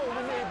 You know what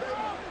we need, baby.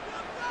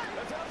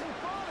 Let's have some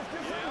fun. Let's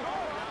get some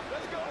going.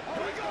 Let's go.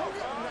 Here we go.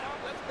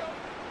 Let's go.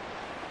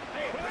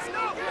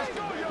 Let's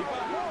go, y'all.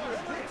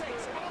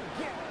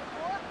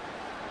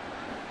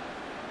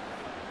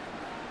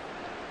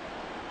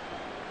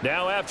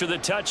 Now after the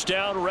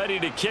touchdown, ready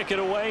to kick it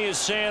away is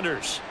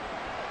Sanders.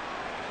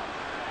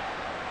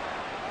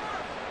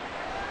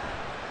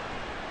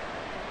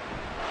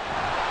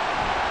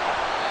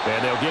 And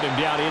And they'll get him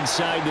down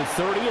inside the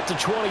 30 at the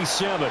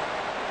 27.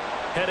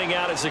 Heading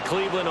out as the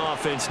Cleveland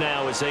offense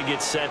now as they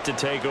get set to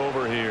take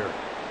over here.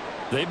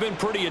 They've been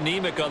pretty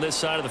anemic on this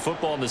side of the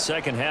football in the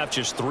second half,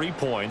 just 3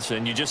 points,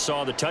 and you just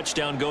saw the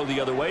touchdown go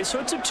the other way, so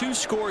it's a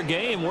 2-score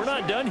game. We're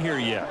not done here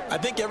yet. I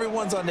think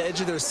everyone's on the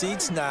edge of their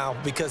seats now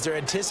because they're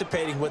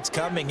anticipating what's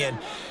coming, and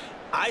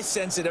I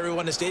sense that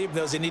everyone in the stadium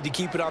knows they need to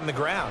keep it on the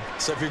ground.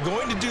 So if you're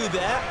going to do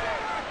that,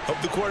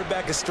 hope the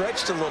quarterback is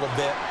stretched a little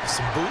bit.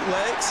 Some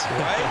bootlegs,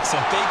 right?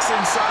 Some fakes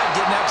inside,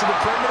 getting out to the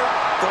perimeter.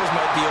 Those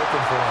might be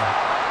open for him.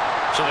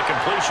 So the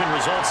completion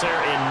results there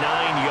in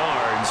 9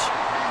 yards.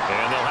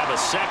 And they'll have a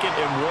 2nd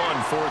and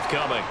 1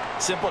 forthcoming.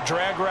 Simple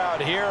drag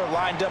route here,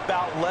 lined up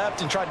out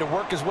left and tried to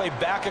work his way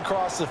back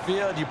across the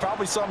field. You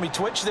probably saw me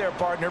twitch there,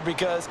 partner,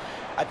 because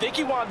I think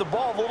he wanted the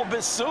ball a little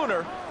bit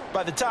sooner.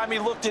 By the time he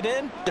looked it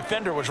in,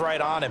 defender was right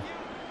on him.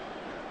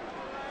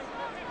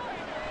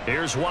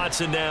 Here's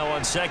Watson now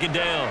on 2nd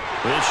down.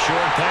 This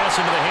short pass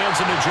into the hands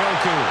of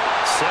Njoku.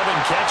 7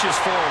 catches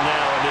for him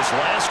now, and this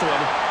last one,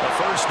 a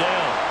 1st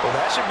down. Well,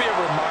 that should be a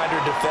reminder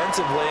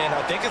defensively, and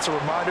I think it's a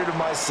reminder to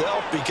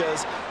myself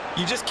because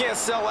you just can't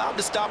sell out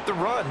to stop the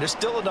run. There's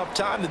still enough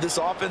time that this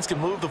offense can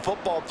move the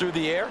football through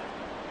the air,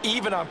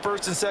 even on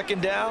 1st and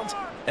 2nd downs,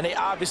 and they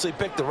obviously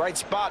picked the right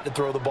spot to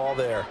throw the ball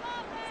there.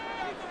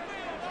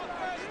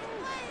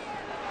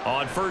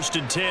 On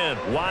 1st and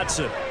 10,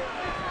 Watson.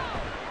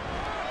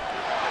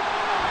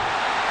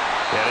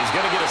 And he's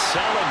going to get a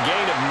solid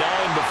gain of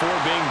 9 before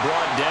being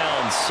brought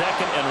down.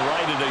 2nd and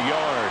right at a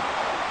yard.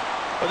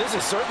 Well, this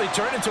has certainly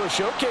turned into a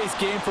showcase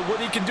game for what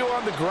he can do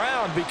on the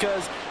ground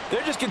because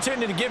they're just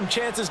continuing to give him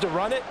chances to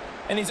run it,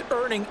 and he's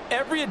earning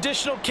every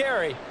additional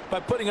carry by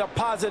putting up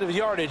positive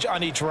yardage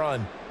on each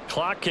run.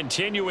 Clock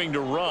continuing to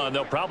run.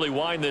 They'll probably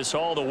wind this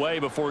all the way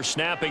before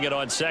snapping it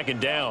on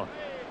 2nd down.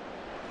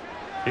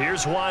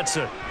 Here's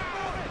Watson.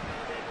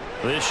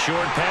 This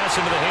short pass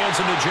into the hands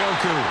of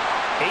Njoku.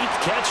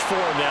 8th catch for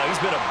him now. He's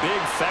been a big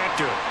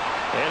factor.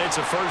 And it's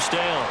a 1st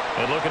down.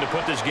 And looking to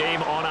put this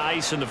game on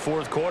ice in the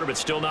 4th quarter, but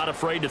still not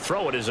afraid to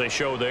throw it as they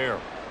show there.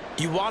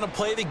 You want to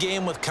play the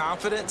game with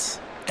confidence,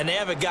 and they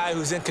have a guy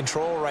who's in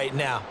control right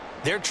now.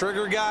 Their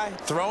trigger guy,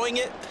 throwing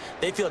it,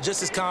 they feel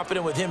just as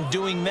confident with him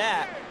doing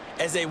that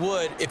as they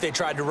would if they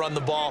tried to run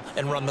the ball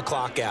and run the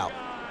clock out.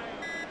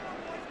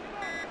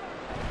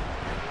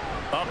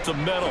 Up the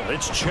middle,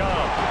 it's Chubb.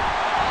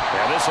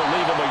 And this will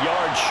leave him a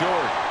yard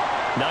short.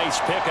 Nice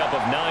pickup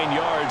of 9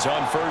 yards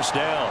on 1st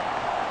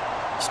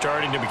down.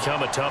 Starting to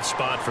become a tough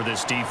spot for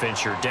this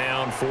defense. You're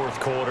down 4th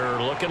quarter,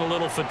 looking a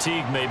little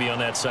fatigued maybe on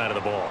that side of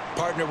the ball.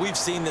 Partner, we've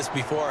seen this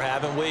before,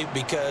 haven't we?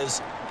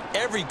 Because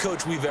every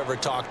coach we've ever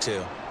talked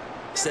to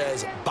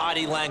says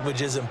body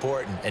language is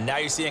important. And now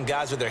you're seeing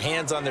guys with their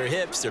hands on their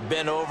hips, they're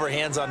bent over,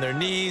 hands on their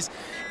knees.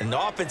 And the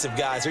offensive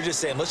guys, they're just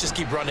saying, let's just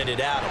keep running it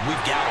at them.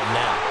 We've got them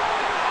now.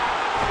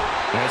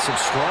 And some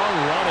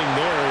strong running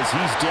there as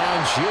he's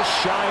down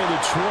just shy of the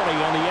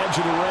 20 on the edge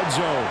of the red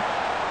zone.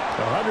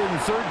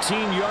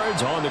 113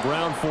 yards on the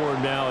ground for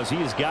him now as he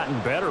has gotten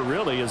better,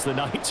 really, as the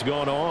night's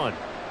gone on.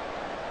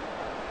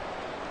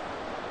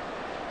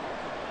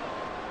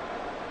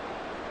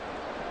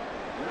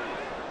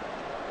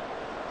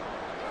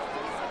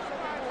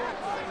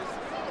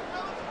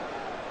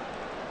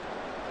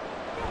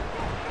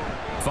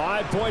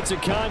 Five points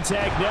of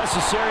contact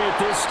necessary at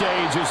this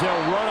stage as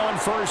they'll run on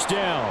 1st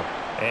down.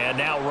 And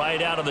now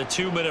right out of the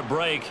 2-minute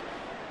break,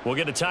 we'll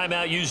get a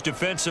timeout used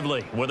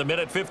defensively with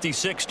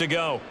 1:56 to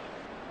go.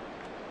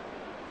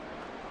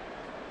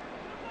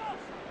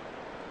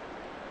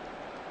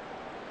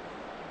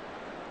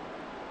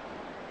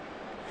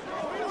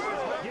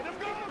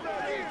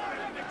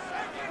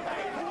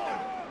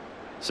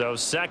 So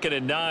 2nd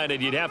and 9,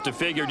 and you'd have to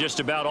figure just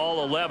about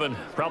all 11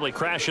 probably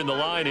crashing the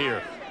line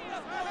here.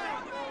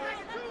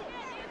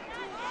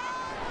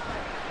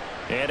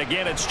 And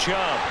again, it's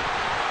Chubb.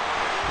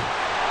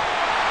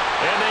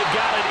 And they've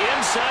got it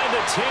inside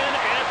the 10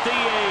 at the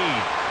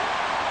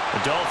 8.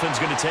 The Dolphins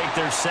going to take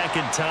their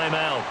 2nd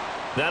timeout.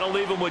 That'll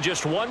leave them with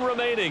just 1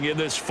 remaining in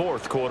this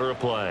 4th quarter of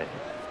play.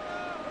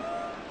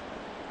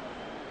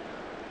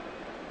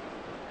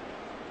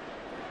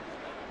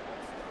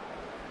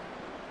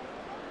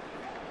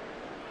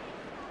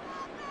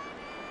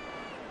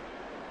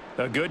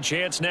 A good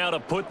chance now to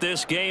put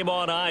this game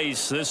on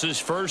ice. This is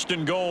 1st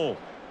and goal.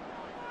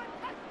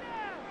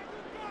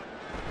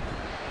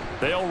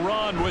 They'll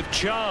run with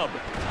Chubb.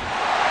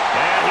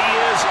 And he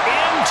is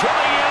into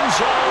the end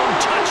zone.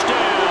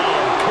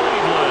 Touchdown,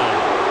 Cleveland.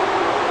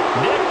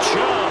 Nick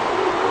Chubb,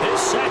 his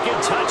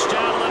 2nd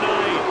touchdown of the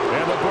night.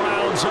 And the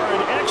Browns are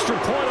an extra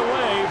point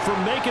away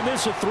from making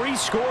this a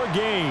 3-score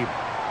game.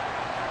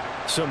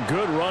 Some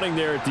good running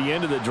there at the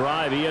end of the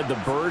drive. He had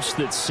the burst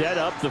that set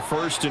up the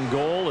 1st and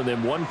goal, and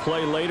then 1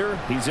 play later,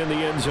 he's in the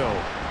end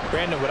zone.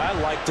 Brandon, what I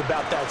liked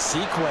about that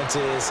sequence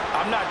is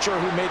I'm not sure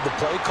who made the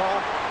play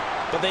call,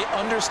 but they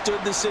understood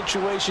the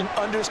situation,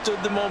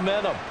 understood the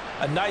momentum.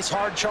 A nice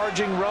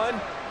hard-charging run,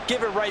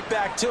 give it right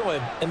back to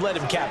him, and let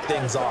him cap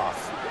things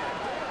off.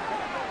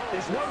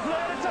 It's one play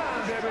at a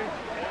time, baby.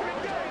 Every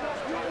day,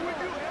 let's do it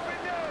with you every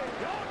day.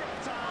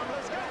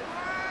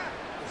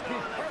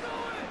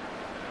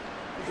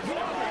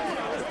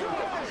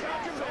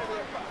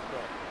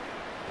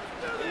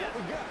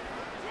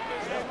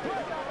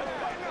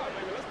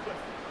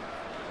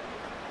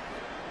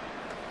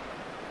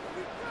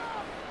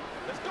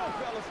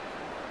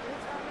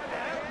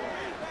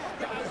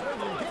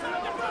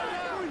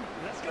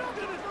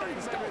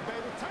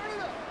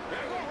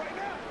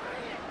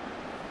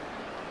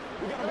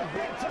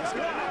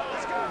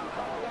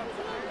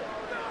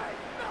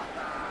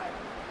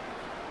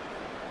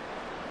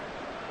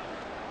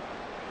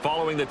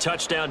 following the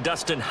touchdown.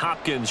 Dustin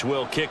Hopkins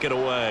will kick it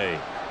away.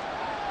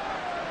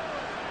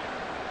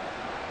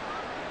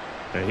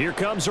 And here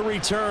comes a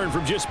return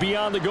from just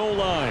beyond the goal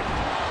line.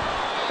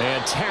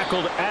 And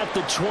tackled at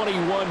the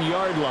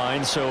 21-yard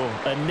line, so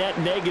a net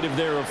negative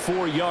there of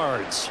 4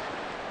 yards.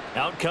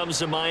 Out comes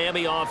the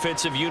Miami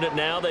offensive unit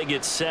now. They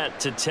get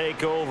set to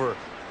take over.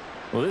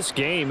 Well, this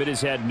game, it has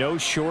had no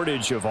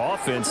shortage of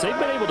offense. They've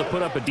been able to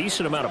put up a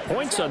decent amount of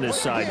points on this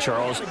side,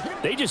 Charles.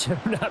 They just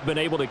have not been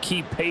able to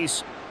keep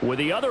pace with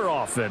the other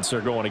offense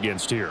they're going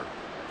against here.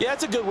 Yeah,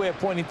 that's a good way of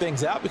pointing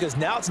things out because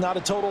now it's not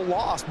a total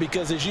loss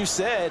because, as you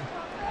said,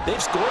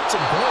 they've scored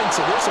some points,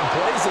 so there's some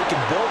plays they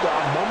can build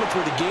on, moments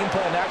where the game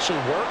plan actually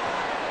worked.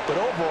 But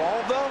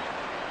overall, though,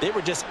 they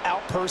were just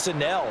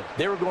out-personnel.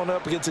 They were going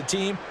up against a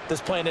team that's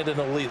playing at an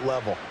elite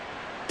level.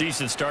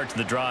 Decent start to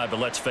the drive, but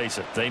let's face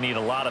it, they need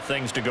a lot of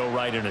things to go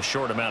right in a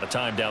short amount of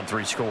time, down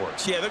 3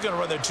 scores. Yeah, they're going to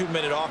run their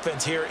 2-minute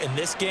offense here in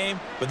this game,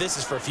 but this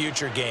is for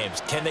future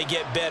games. Can they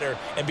get better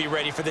and be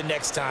ready for the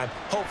next time,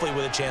 hopefully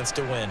with a chance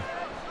to win?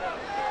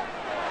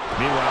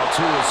 Meanwhile,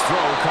 Tua's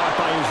throw caught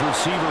by his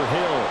receiver,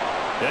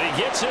 Hill. And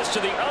he gets this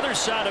to the other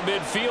side of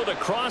midfield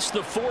across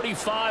the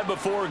 45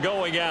 before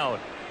going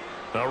out.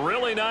 A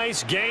really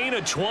nice gain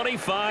of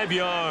 25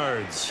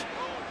 yards.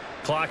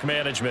 Clock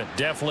management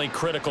definitely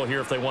critical here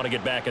if they want to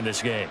get back in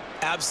this game.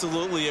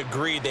 Absolutely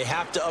agreed. They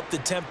have to up the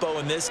tempo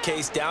in this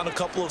case, down a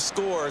couple of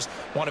scores.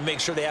 Want to make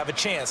sure they have a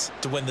chance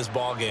to win this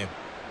ball game.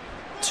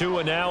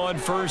 Tua now on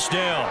first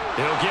down.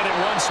 He'll get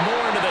it once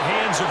more into the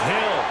hands of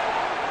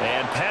Hill.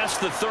 And past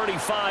the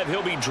 35,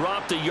 he'll be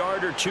dropped a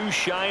yard or two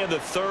shy of the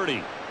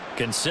 30.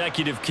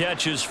 Consecutive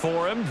catches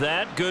for him.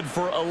 That good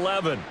for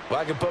 11. Well,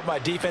 I can put my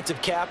defensive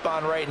cap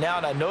on right now,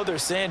 and I know they're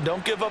saying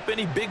don't give up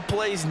any big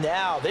plays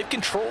now. They've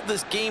controlled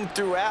this game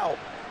throughout,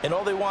 and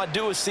all they want to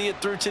do is see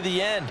it through to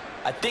the end.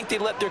 I think they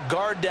let their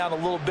guard down a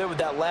little bit with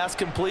that last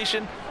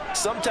completion.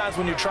 Sometimes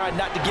when you're trying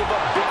not to give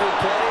up bigger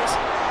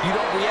plays, you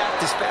don't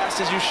react as fast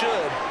as you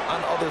should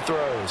on other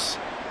throws.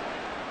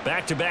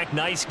 Back-to-back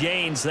nice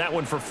gains. That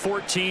one for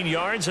 14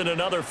 yards and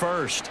another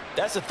first.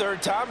 That's the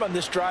 3rd time on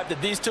this drive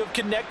that these two have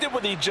connected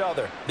with each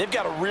other. They've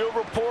got a real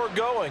rapport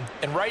going,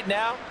 and right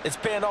now it's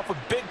paying off with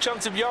big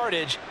chunks of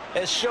yardage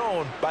as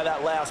shown by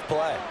that last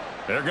play.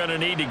 They're going to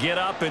need to get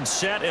up and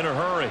set in a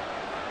hurry.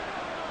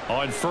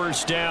 On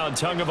first down,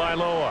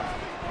 Tagovailoa.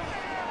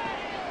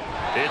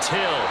 It's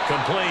Hill,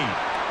 complete.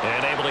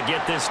 And able to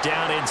get this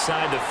down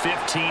inside the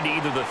 15 to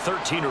either the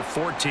 13 or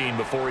 14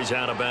 before he's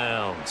out of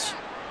bounds.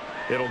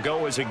 It'll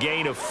go as a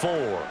gain of 4,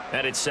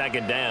 and it's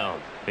 2nd down.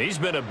 He's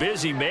been a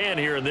busy man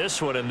here in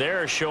this one, and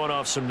they're showing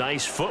off some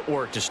nice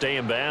footwork to stay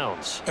in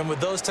bounds. And with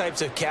those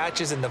types of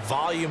catches and the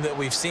volume that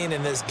we've seen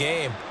in this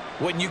game,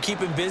 wouldn't you keep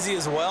him busy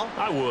as well?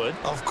 I would.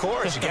 Of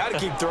course. You got to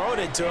keep throwing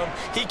it to him.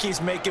 He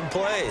keeps making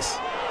plays.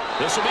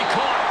 This will be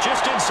caught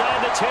just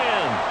inside the 10.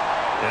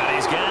 And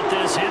he's got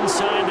this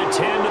inside the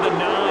 10 to the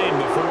 9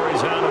 before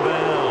he's out of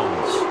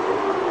bounds.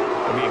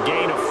 It'll be a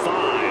gain of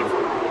 5,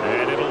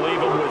 and it'll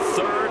leave him with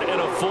 3rd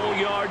and a full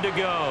yard to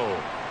go.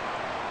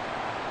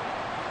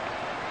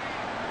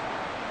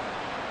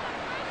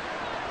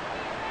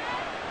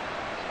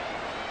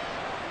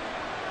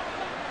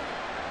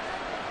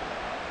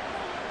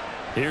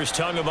 Here's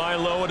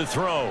Tagovailoa to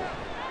throw. Able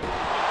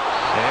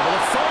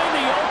to find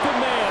the open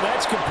man.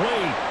 That's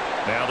complete.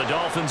 Now the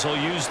Dolphins will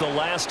use the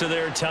last of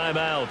their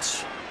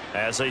timeouts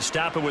as they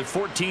stop it with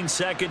 14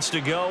 seconds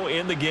to go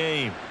in the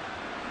game.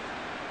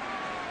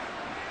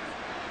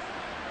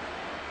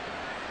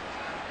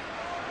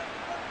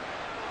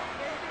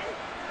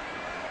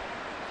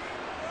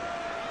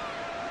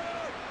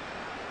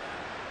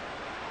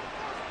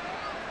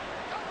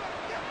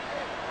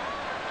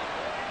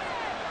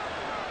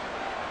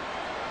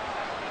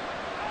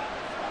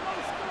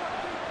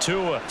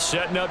 Tua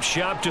setting up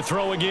shop to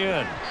throw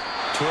again.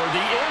 Toward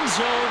the end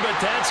zone, but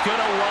that's going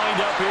to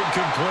wind up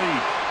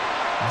incomplete.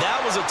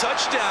 That was a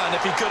touchdown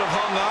if he could have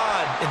hung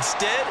on.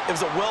 Instead, it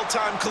was a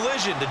well-timed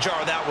collision to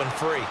jar that one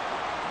free.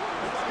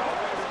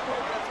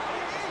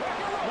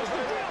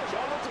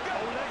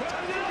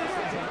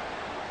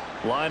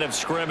 Line of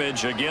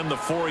scrimmage, again the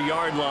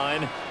 4-yard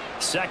line.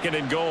 2nd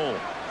and goal.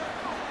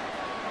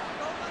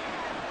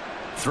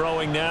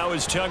 Throwing now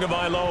is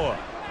Tagovailoa.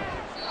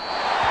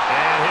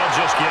 And he'll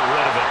just get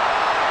rid of it.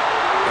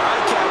 All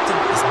right, Captain.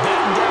 He's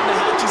batting down the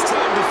hatches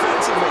time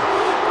defensively.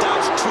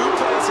 Dodged 2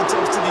 pass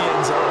attempts to the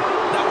end zone.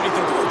 Now what do you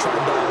think they're trying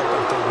to dial up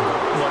on 3rd and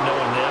goal? Well,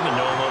 knowing them and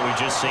knowing what we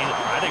just seen,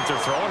 I think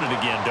they're throwing it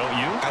again, don't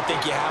you? I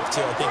think you have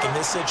to. I think in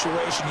this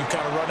situation, you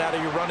kind of run out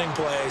of your running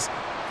plays,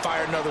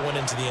 fire another one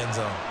into the end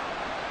zone.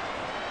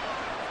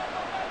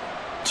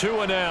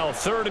 Tua now,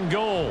 3rd and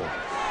goal.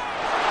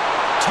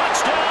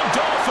 Touchdown,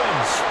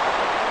 Dolphins!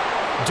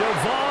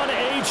 Devon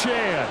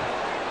Achane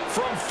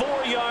From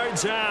 4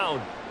 yards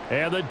out.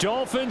 And the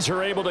Dolphins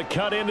are able to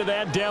cut into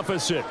that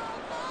deficit.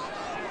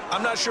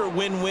 I'm not sure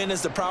win-win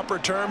is the proper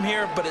term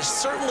here, but it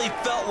certainly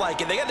felt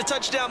like it. They got the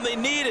touchdown they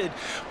needed,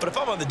 but if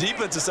I'm on the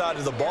defensive side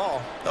of the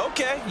ball,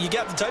 okay, you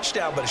got the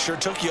touchdown, but it sure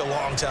took you a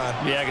long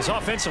time. Yeah, because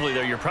offensively,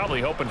 though, you're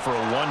probably hoping for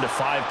a 1 to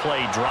 5 play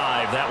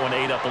drive. That one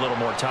ate up a little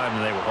more time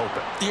than they were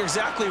hoping. You're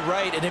exactly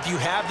right, and if you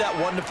have that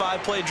 1 to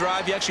 5 play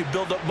drive, you actually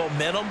build up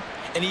momentum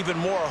and even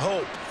more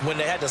hope. When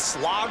they had to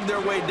slog their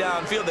way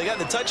downfield, they got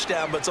the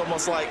touchdown, but it's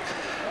almost like,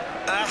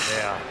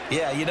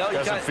 yeah, you know.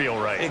 Doesn't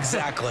feel right.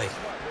 Exactly.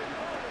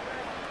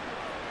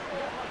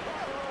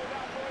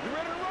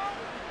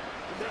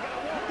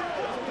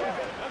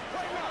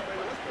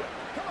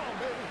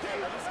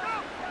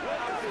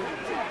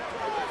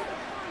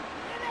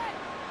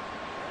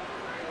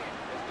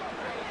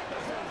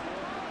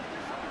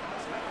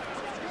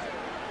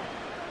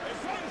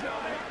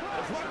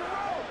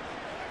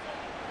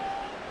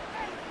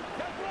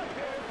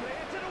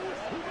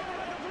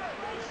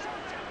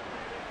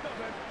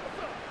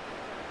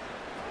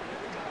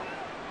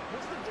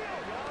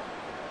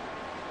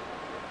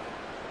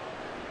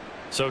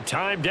 So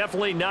time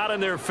definitely not in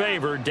their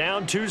favor.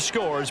 Down 2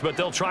 scores, but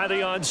they'll try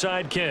the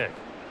onside kick.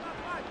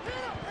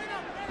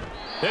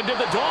 And did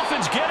the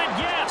Dolphins get it?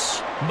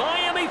 Yes.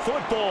 Miami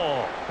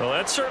football. Well,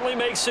 that certainly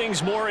makes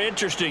things more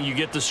interesting. You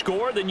get the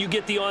score, then you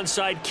get the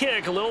onside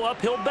kick. A little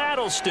uphill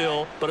battle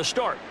still, but a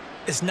start.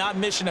 It's not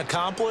mission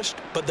accomplished,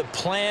 but the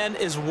plan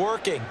is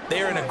working.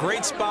 They are in a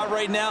great spot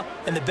right now,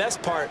 and the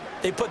best part,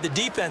 they put the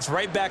defense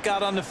right back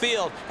out on the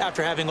field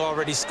after having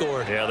already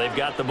scored. Yeah, they've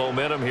got the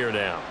momentum here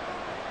now.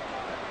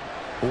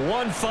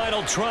 One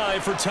final try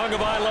for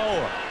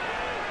Tagovailoa.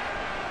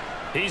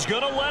 He's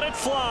going to let it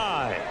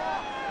fly.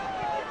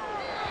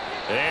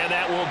 And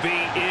that will be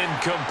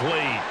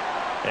incomplete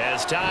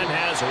as time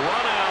has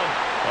run out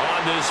on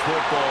this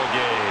football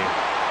game.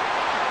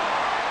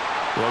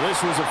 Well, this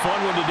was a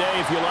fun one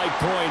today if you like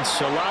points.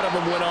 A lot of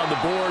them went on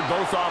the board.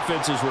 Both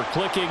offenses were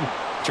clicking.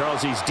 Charles,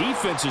 these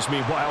defenses,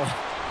 meanwhile,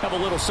 have a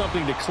little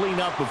something to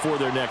clean up before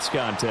their next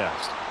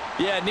contest.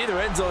 Yeah, neither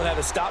end zone had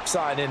a stop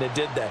sign in it,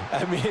 did they?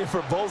 I mean,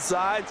 for both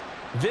sides,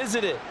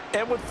 visit it,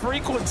 and with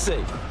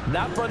frequency.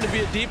 Not fun to be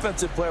a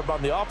defensive player, but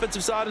on the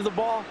offensive side of the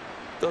ball,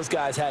 those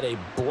guys had a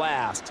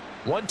blast.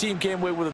 One team came away with a